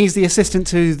 yeah. And he's the assistant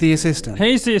to the assistant.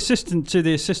 He's the assistant to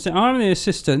the assistant. I'm the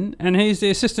assistant, and he's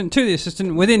the assistant to the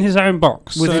assistant within his own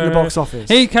box. Within the box office.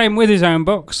 He came with his own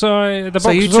box, so you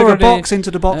took a box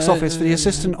into the box office for the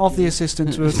assistant of the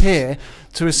assistant to appear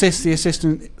to assist the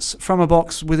assistant from a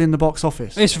box within the box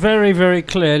office. It's very, very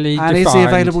clearly defined. And is he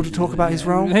available to talk about his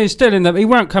role? He's still in he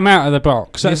won't come out of the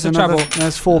box. That's the trouble.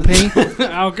 There's 4p.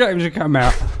 I'll get him to come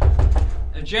out.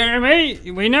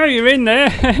 Jeremy, we know you're in there.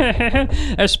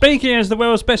 Speaking as the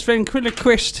world's best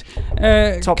ventriloquist,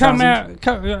 top come 1,000.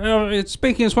 out.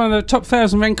 Speaking as one of the top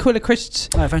 1,000 ventriloquists,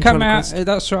 come out.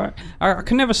 That's right. I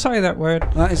can never say that word.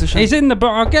 That is a shame. He's in the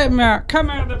box. I'll get him out. Come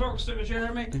out of the box to me,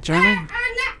 Jeremy. Jeremy?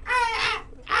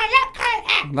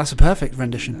 That's a perfect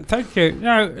rendition. Thank you.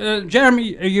 No,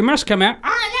 Jeremy, you must come out.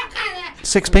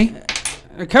 6p?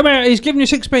 Come out. He's giving you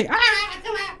 6p.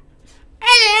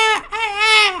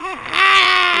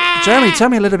 Jeremy, tell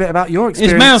me a little bit about your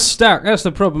experience. His mouth's stuck. That's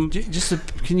the problem.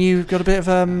 Can you got a bit of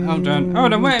Hold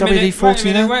on. Wait a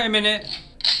WD-40 Wait a minute.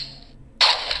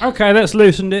 Okay, that's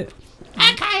loosened it.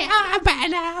 Okay, I'm better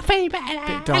now. I feel better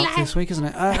now. Bit dark this week, isn't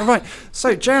it? Right.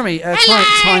 So, Jeremy,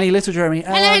 tiny little Jeremy.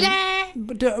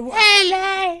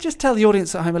 Hello. Just tell the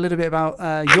audience at home a little bit about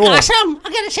I got a song.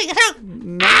 I'm going to sing a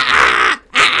song.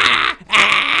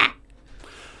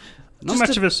 Not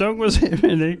much of a song, was it,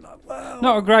 really?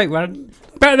 Not a great one.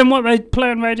 Better than what they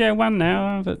play on Radio 1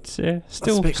 now, but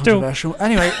still controversial.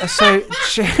 Anyway, so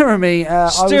Jeremy,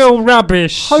 still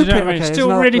rubbish.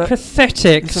 Still really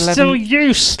pathetic. Still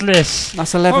useless.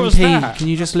 That's 11p. Can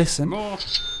you just listen? More.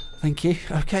 Thank you.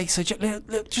 Okay, so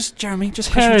just Jeremy,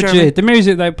 just turgid. Jeremy. The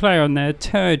music they play on there,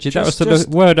 turgid. That was the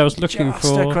word I was looking for.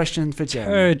 Just a question for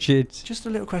Jeremy. Turgid. Just a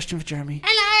little question for Jeremy.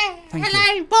 Hello. Thank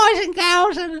you. Boys and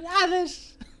girls and others.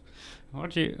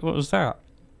 What was that?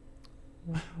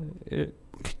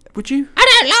 Would you?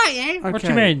 I don't like you. Okay. What do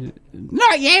you mean?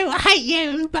 Not you. I hate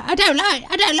you, but I don't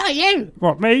like you.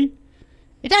 What, me?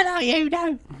 I don't like you.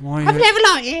 No. Why? I've never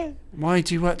liked you. Why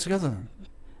do you work together then?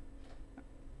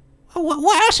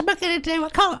 What else am I going to do? I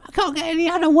can't get any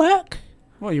other work.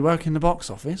 Well, you work in the box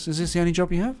office. Is this the only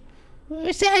job you have?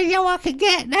 It's the only job I can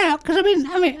get now, because I mean,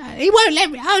 he won't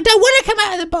let me. I don't want to come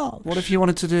out of the box. What if you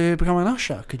wanted to become an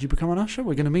usher? Could you become an usher?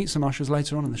 We're going to meet some ushers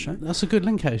later on in the show. That's a good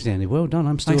link, actually, Andy. Well done.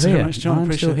 I'm still Thanks here. So much, John. I'm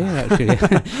Appreciate still here,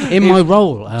 actually. In my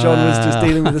role. John was just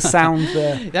dealing with the sound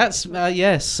there. That's,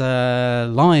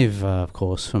 live, of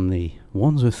course, from the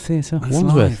Wandsworth Theatre. That's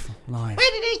Wandsworth. Live.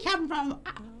 Where did he come from?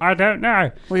 I don't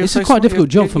know. Well, this is quite a difficult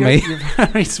job for me. You're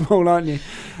very small, aren't you?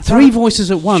 Three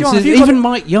voices at once. John, even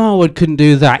Mike Yarwood couldn't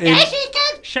do that. Yes, he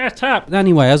can. Shut up.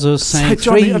 Anyway, as I was saying, so,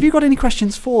 John, have you got any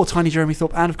questions for Tiny Jeremy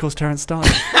Thorpe and, of course, Terence Starr?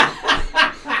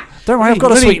 Don't worry, I've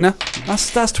got a sweetener.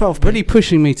 That's 12p. Really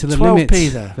pushing me to the limit.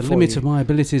 12p there. The limit of my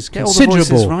abilities. Get considerable. All the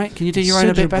voices right. Can you do your own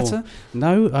a bit better?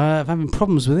 No, I'm having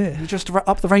problems with it. You just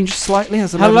up the range slightly.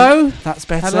 As Hello. That's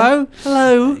better. Hello.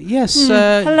 Hello. Yes.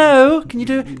 Hello. Can you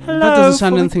do? Hello. That doesn't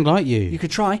sound anything like you. You could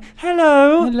try.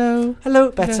 Hello. Hello. Hello.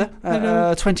 Better.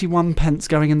 Hello. 21 pence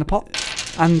going in the pot,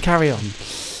 and carry on.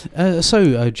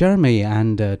 So Jeremy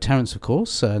and Terence, of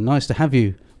course, nice to have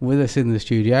you with us in the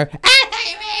studio. Thank you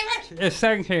very much. Yes,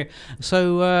 thank you.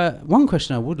 So, one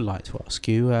question I would like to ask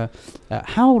you,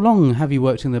 how long have you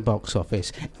worked in the box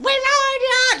office? Well, I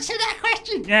already answered that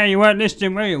question. Yeah, you weren't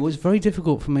listening, were you? It was very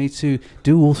difficult for me to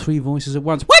do all three voices at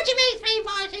once. What do you mean 3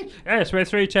 voices? Yes, we're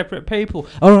three separate people.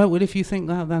 All right, well, if you think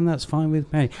that, then that's fine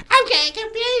with me. I'm getting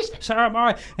confused. So am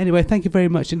I. Anyway, thank you very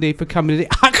much indeed for coming.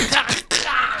 I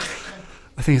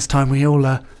think it's time we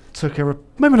all took a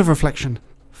moment of reflection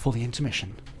for the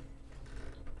intermission.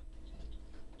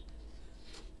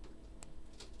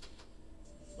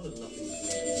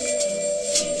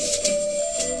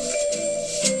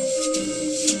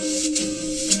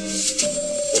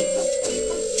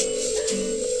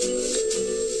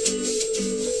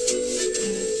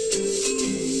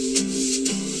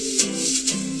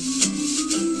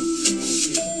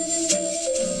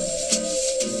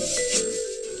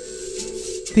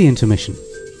 The intermission.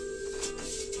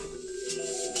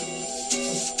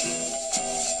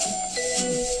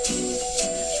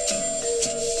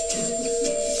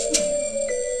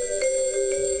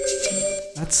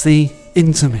 That's the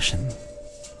intermission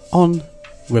On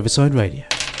Riverside Radio.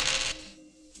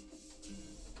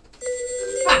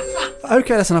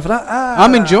 Okay, that's enough of that.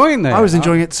 I'm enjoying that. I was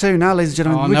enjoying it too. Now, ladies and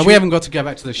gentlemen, Oh, would no, you- we haven't got to go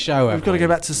back to the show. we've got to go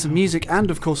back to some music and,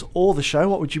 of course, all the show.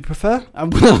 What would you prefer?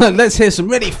 Let's hear some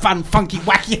really fun, funky,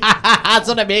 wacky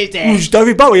sort of music. It's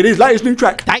David Bowie and his latest new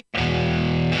track.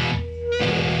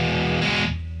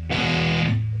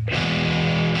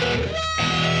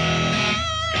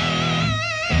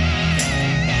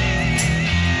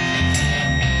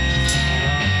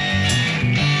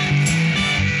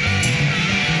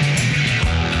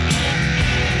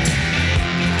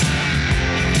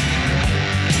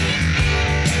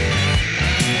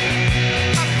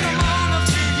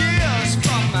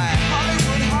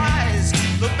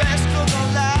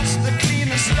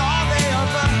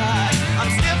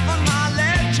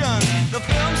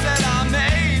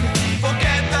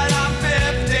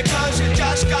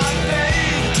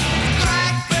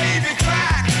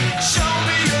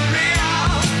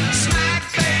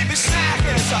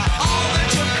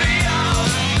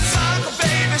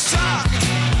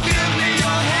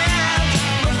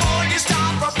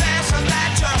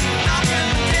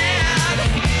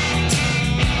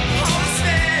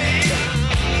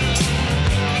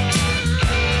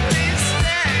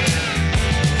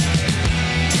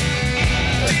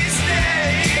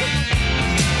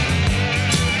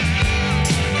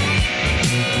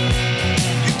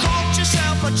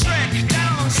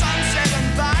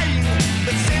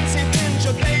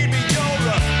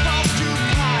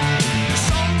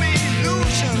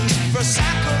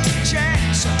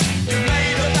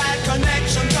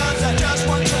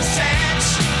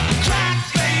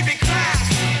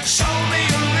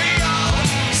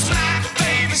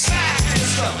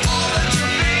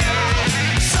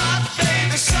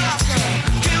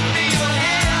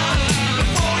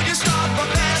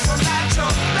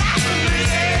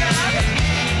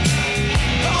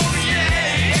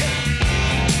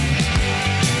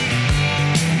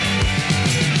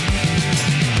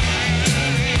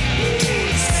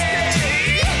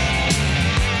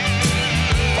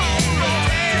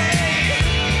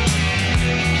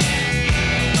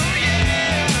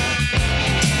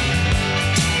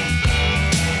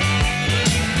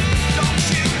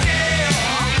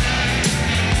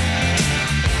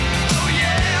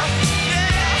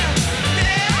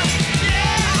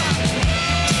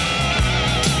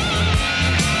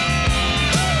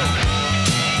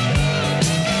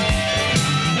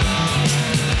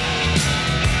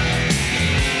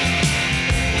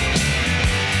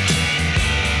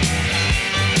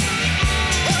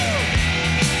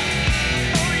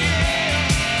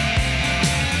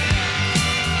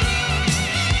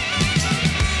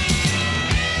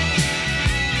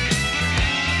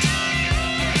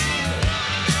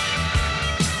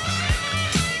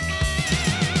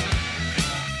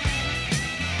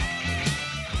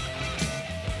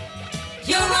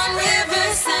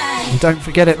 Don't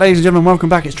forget it, ladies and gentlemen, welcome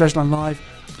back. It's Dresden Live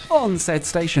on said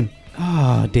station.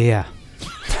 Oh, dear.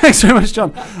 Thanks very much,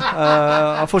 John.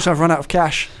 Unfortunately, I've run out of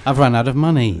cash. I've run out of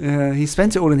money. He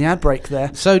spent it all in the ad break there.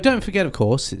 So don't forget, of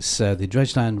course, it's the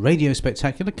Dredgeland Radio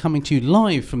Spectacular coming to you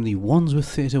live from the Wandsworth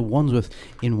Theatre, Wandsworth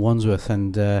in Wandsworth.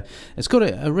 And it's got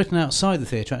it written outside the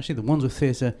theatre, actually, the Wandsworth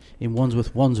Theatre in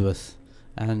Wandsworth, Wandsworth.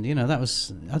 And, you know, that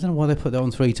was... I don't know why they put that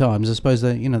on 3 times. I suppose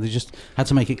they, you know, they just had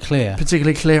to make it clear.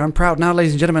 Particularly clear and proud. Now,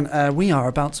 ladies and gentlemen, we are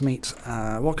about to meet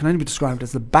what can only be described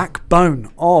as the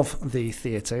backbone of the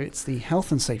theatre. It's the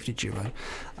health and safety duo.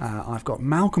 I've got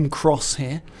Malcolm Cross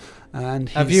here. And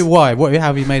Have you? Why? How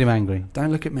have you made him angry?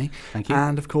 Don't look at me. Thank you.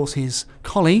 And, of course, his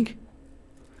colleague.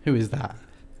 Who is that?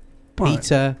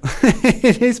 Peter.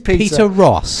 It is Peter. Peter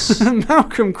Ross.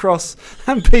 Malcolm Cross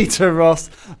and Peter Ross,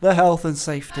 the health and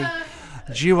safety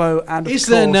duo, and of Is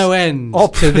there course, no end to the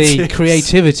operatives.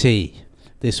 creativity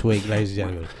this week, ladies and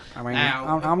gentlemen? I mean,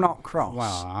 Now- I'm not cross.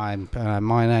 Well,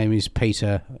 my name is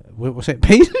Peter. Was it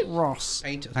Peter? Ross.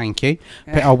 Peter, thank you.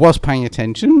 Yeah. I was paying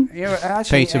attention. You're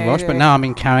actually, Peter Ross, but now I'm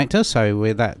in character,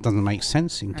 so that doesn't make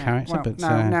sense in character. Well, but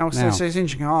now, so it's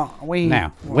interesting.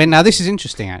 now this is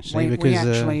interesting actually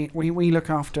because we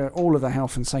look after all of the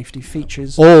health and safety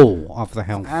features all of the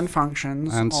health and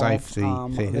functions and of, safety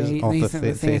theatres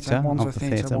the theatre,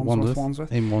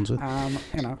 Wandsworth, in Wandsworth.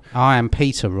 you know, I am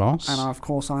Peter Ross. and of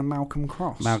course I'm Malcolm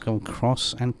Cross. Malcolm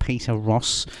Cross and Peter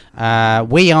Ross.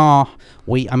 We are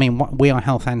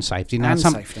health and safety.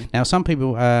 Now, some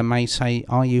people may say,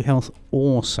 "Are you health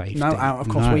or safety?" No, of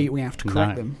course No. we have to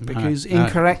correct them because no.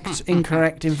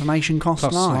 incorrect information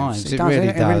costs lives. It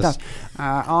really does.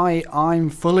 I'm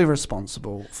fully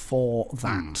responsible for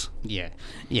that.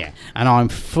 Yeah, and I'm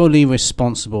fully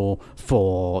responsible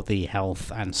for the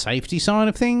health and safety side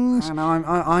of things. And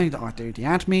I do the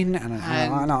admin, and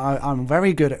I'm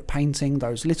very good at painting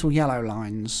those little yellow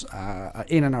lines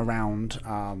in and around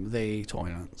the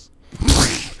toilets.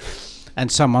 And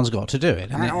someone's got to do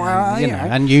it, and, Well, you know,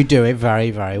 and you do it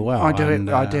very, very well. I do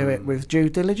it with due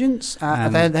diligence.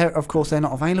 They're of course they're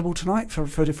not available tonight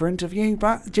for interview,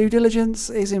 but due diligence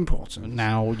is important.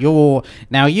 Now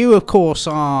you of course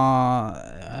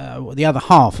are the other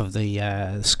half of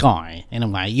the sky in a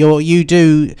way. You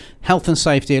do health and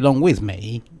safety along with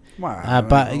me. Well,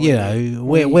 but you know,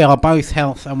 we are both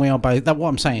health and we are both. What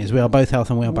I'm saying is, we are both health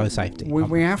and we are both safety.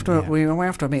 We have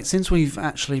to admit, since we've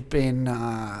actually been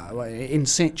in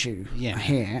situ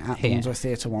here at the Wandsworth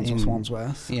Theatre,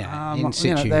 Wandsworth. Yeah, in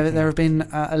situ. You know, there have been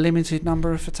a limited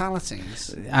number of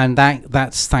fatalities, and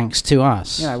that's thanks to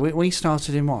us. Yeah, we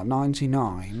started in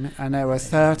 99, and there were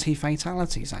 30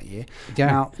 fatalities that year.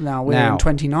 Yeah. Now we're in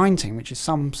 2019, which is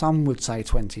some would say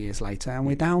 20 years later, and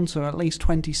we're down to at least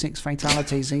 26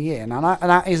 fatalities a year. Now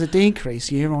that is a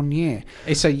decrease year on year.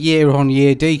 It's a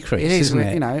year-on-year decrease, isn't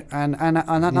it? You know, and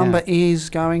that number is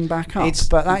going back up.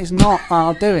 But that is not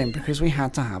our doing because we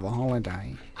had to have a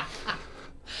holiday.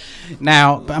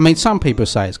 Now, I mean, some people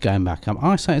say it's going back up.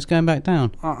 I say it's going back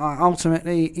down.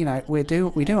 Ultimately, you know, we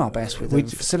do our best with the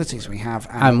facilities we have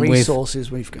and the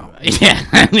resources we've got. Yeah,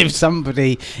 and if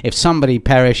somebody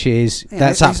perishes,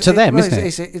 that's up to them,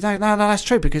 isn't it? No, that's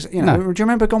true because you know. Do you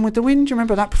remember Gone with the Wind? Do you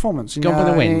remember that performance? Gone with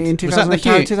the Wind. In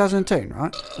 2002,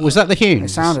 right? Was that the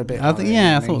Humes? It sounded a bit. I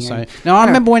thought so. No, I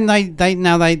remember when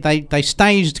they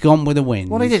staged Gone with the Wind.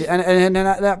 Well, they did, and then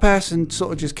that person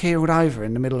sort of just keeled over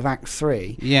in the middle of Act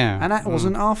 3. Yeah. And that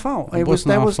wasn't our fault. There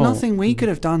was nothing we could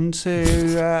have done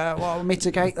to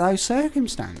mitigate those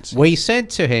circumstances. We said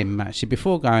to him actually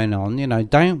before going on, you know,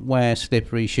 don't wear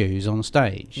slippery shoes on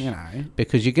stage, you know,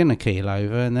 because you're going to keel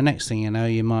over, and the next thing you know,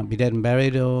 you might be dead and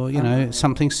buried, or you know,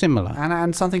 something similar.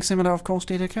 And something similar, of course,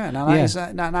 did occur. Now,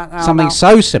 something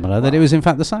so similar that it was in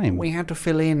fact the same. We had to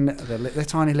fill in the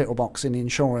tiny little box in the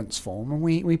insurance form, and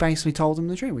we basically told them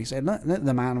the truth. We said, look,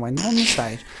 the man went on the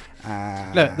stage.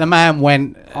 Look, the man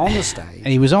went on the stage. And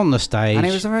he was on the stage. And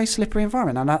it was a very slippery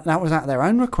environment. And that was at their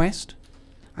own request.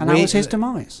 And that was his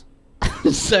demise.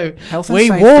 So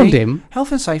we warned him.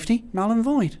 Health and safety, null and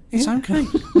void. It's okay.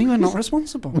 We were not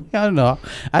responsible. No, not.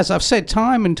 As I've said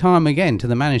time and time again to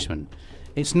the management,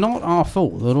 it's not our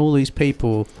fault that all these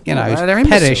people, you know,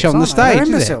 perish on the stage. They're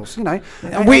imbeciles, you know.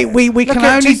 We can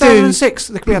only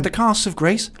 2006, we had the casts of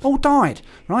Greece, all died,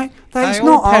 right? It's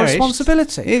not our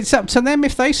responsibility. It's up to them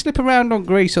if they slip around on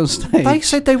grease on stage. They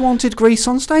said they wanted grease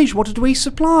on stage. What did we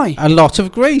supply? A lot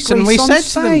of grease, and we said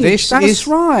to them, That's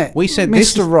right. We said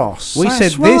Mr. Ross. We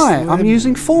said right. I'm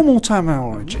using formal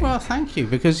terminology. Well, thank you,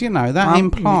 because you know that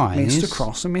implies Mr.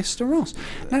 Cross and Mr. Ross.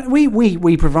 Now,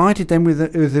 we provided them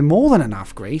with more than enough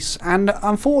grease, and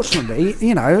unfortunately,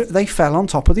 you know, they fell on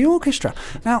top of the orchestra.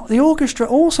 Now, the orchestra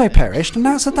also perished, and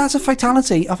that's a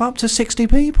fatality of up to 60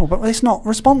 people. But it's not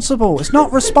responsible. It's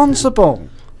not responsible.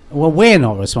 Well, we're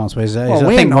not responsible.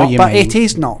 We're not, but it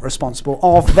is not responsible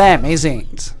of them, is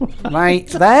it? Right?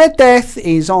 Their death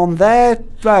is on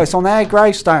it's on their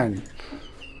gravestone.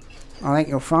 I think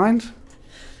you'll find.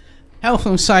 Health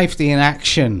and safety in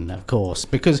action, of course,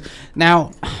 because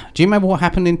now, do you remember what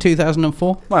happened in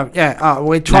 2004? Well, yeah,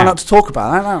 we try not to talk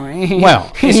about that, don't we?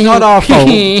 Well, it's not our fault.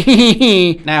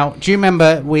 Now, do you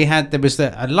remember there was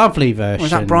a lovely version? Was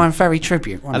that Brian Ferry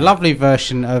tribute? Lovely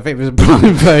version of it was a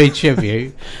Brian Ferry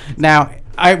tribute. Now,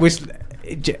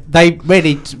 they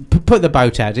really put the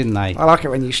boat out, didn't they? I like it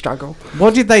when you struggle.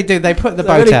 What did they do? They put the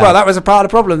boat out. Well, that was a part of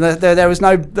the problem. There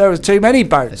was too many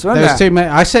boats. There was too many.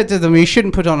 I said to them, you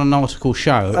shouldn't put on a nautical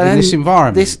show in this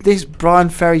environment. This Brian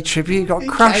Ferry tribute got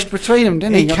crashed between them,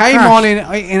 didn't he? He came on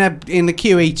in the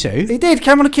QE2. He did.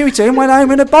 Came on a QE2 and went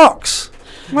home in a box.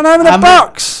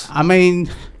 Box. I mean,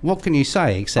 what can you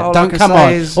say except All don't come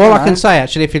on? Is, all I can say,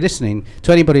 actually, if you're listening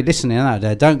to anybody listening out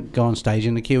there, don't go on stage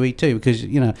in the QE2 because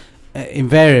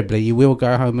invariably you will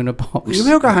go home in a box. You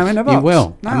will go home in a box. You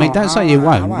will. No, I mean, don't say you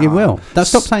won't. You will.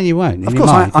 Stop saying you won't. Of course,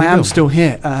 I am still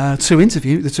here to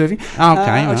interview the two of you. Okay.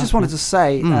 I just wanted to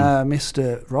say,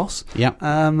 Mr. Ross. Yeah.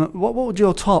 What would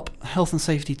your top health and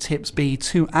safety tips be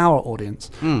to our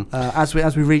audience as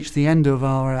we reach the end of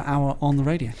our hour on the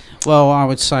radio? Well, I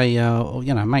would say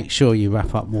make sure you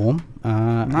wrap up warm.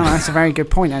 No, that's a very good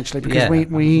point actually, because we I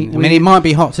mean, it might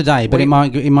be hot today, but it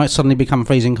might suddenly become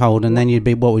freezing cold, and then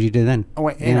what would you do then?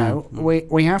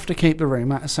 We have to keep the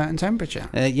room at a certain temperature.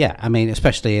 I mean,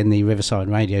 especially in the Riverside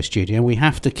Radio Studio, we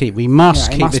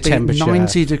must keep the temperature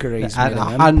 90 degrees at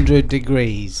minimum. 100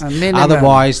 degrees.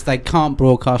 Otherwise, they can't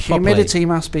broadcast humidity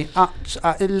must be up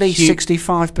at least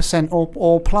 65%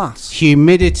 or plus.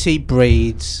 Humidity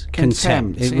breeds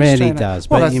contempt. It really does.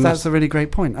 Well, that's a really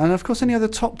great point. And of course, any other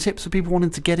top tips for people wanting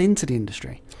to get into the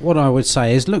industry? What I would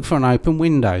say is look for an open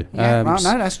window. No,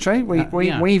 that's true. We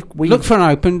look for an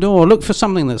open door. Look for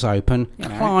something that's open.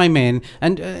 Climb in,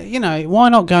 and why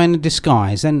not go in a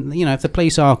disguise? And if the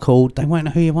police are called, they won't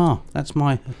know who you are. That's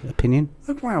my opinion.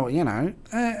 Well,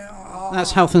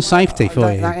 that's health and safety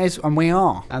for you. That is, and we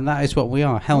are. And that is what we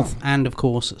are. Health and, of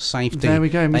course, safety. There we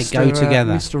go, They go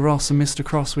together. Mr. Ross and Mr.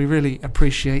 Cross, we really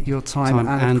appreciate your time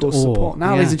and of course, support.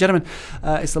 Now, ladies and gentlemen,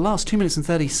 it's the last 2 minutes and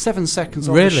 37 seconds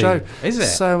of the show. Is it?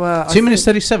 So, 2 minutes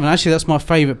 37. Actually, that's my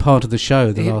favourite part of the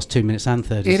show, the last 2 minutes and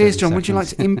 37 It is, John. seconds. Would you like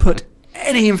to input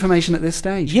any information at this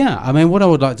stage? Yeah, I mean, what I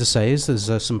would like to say is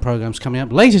there's some programmes coming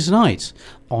up later tonight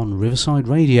on Riverside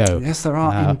Radio. Yes, there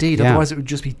are indeed. Yeah. Otherwise, it would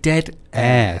just be dead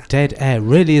air. Dead air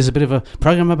really is a bit of a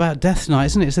programme about death tonight,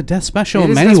 isn't it? It's a death special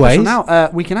in is many ways. Now,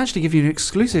 we can actually give you an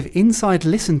exclusive inside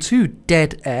listen to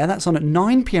Dead Air. That's on at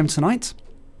 9 p.m. tonight.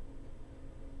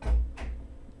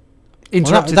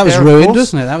 Interrupted that was there, ruined,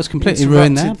 wasn't it? That was completely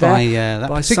ruined there by that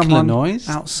by particular noise.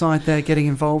 Outside there getting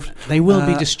involved. They will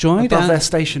be destroyed. Above their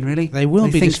station, really. They will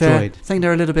be destroyed. I think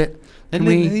they're a little bit... Should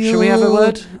we have a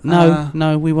word?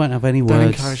 No, we won't have any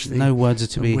words. Encourage no words are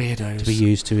to be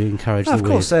used to encourage the weird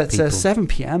people. Of course, at 7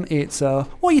 p.m. it's What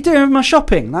Are You Doing With My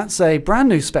Shopping? That's a brand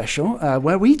new special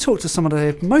where we talk to some of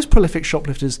the most prolific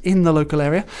shoplifters in the local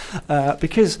area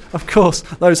because, of course,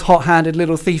 those hot-handed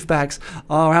little thief bags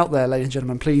are out there, ladies and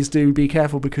gentlemen. Please do be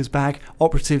careful because bag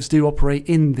operatives do operate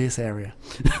in this area.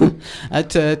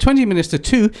 At 20 minutes to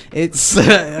 2, it's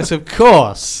of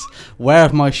course... Where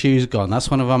Have My Shoes Gone? That's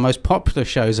one of our most popular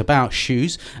shows about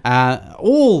shoes.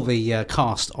 All the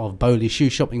cast of Bowley Shoe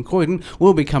Shop in Croydon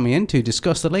will be coming in to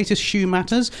discuss the latest shoe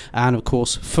matters, and of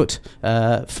course foot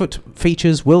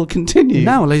features will continue.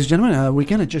 Now, ladies and gentlemen, we're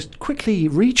going to just quickly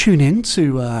retune in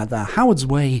to the Howard's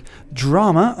Way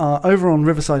drama over on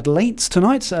Riverside Lates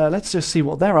tonight. Let's just see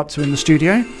what they're up to in the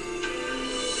studio.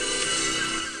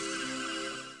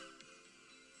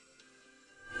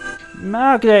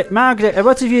 Margaret,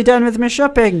 what have you done with my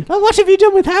shopping? Well, what have you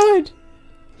done with Howard?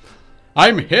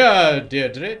 I'm here,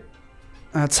 Deirdre.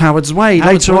 That's Howard's Way,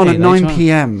 later on at 9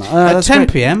 p.m. At 10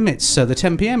 p.m, it's the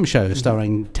 10 p.m. show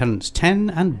starring Terence 10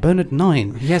 and Bernard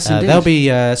 9. Yes, indeed. They'll be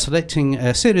selecting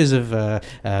a series of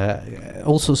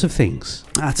all sorts of things.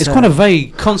 It's quite a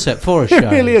vague concept for a show. It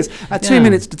really is. At 2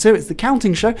 minutes to 2, it's the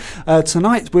counting show.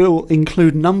 Tonight we'll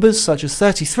include numbers such as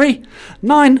 33,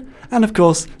 9, and of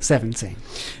course 17.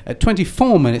 At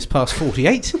 24 minutes past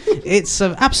 48, it's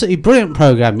an absolutely brilliant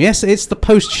programme. Yes, it's the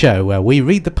Post Show, where we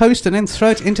read the post and then throw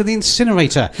it into the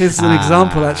incinerator. Here's an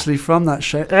example, actually, from that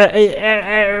show.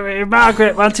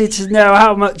 Margaret wanted to know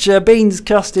how much beans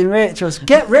cost in Rachel's.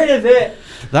 Get rid of it!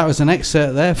 That was an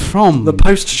excerpt there from the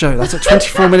Post Show. That's at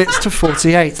 24 minutes to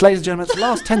 48. Ladies and gentlemen, it's the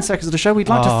last 10 seconds of the show. We'd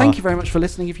like to thank you very much for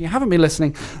listening. If you haven't been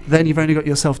listening, then you've only got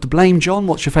yourself to blame. John,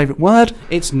 what's your favourite word?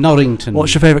 It's Norrington.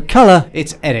 What's your favourite colour?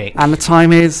 It's Eric. And the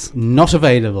time is... not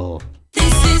available.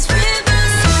 This is real.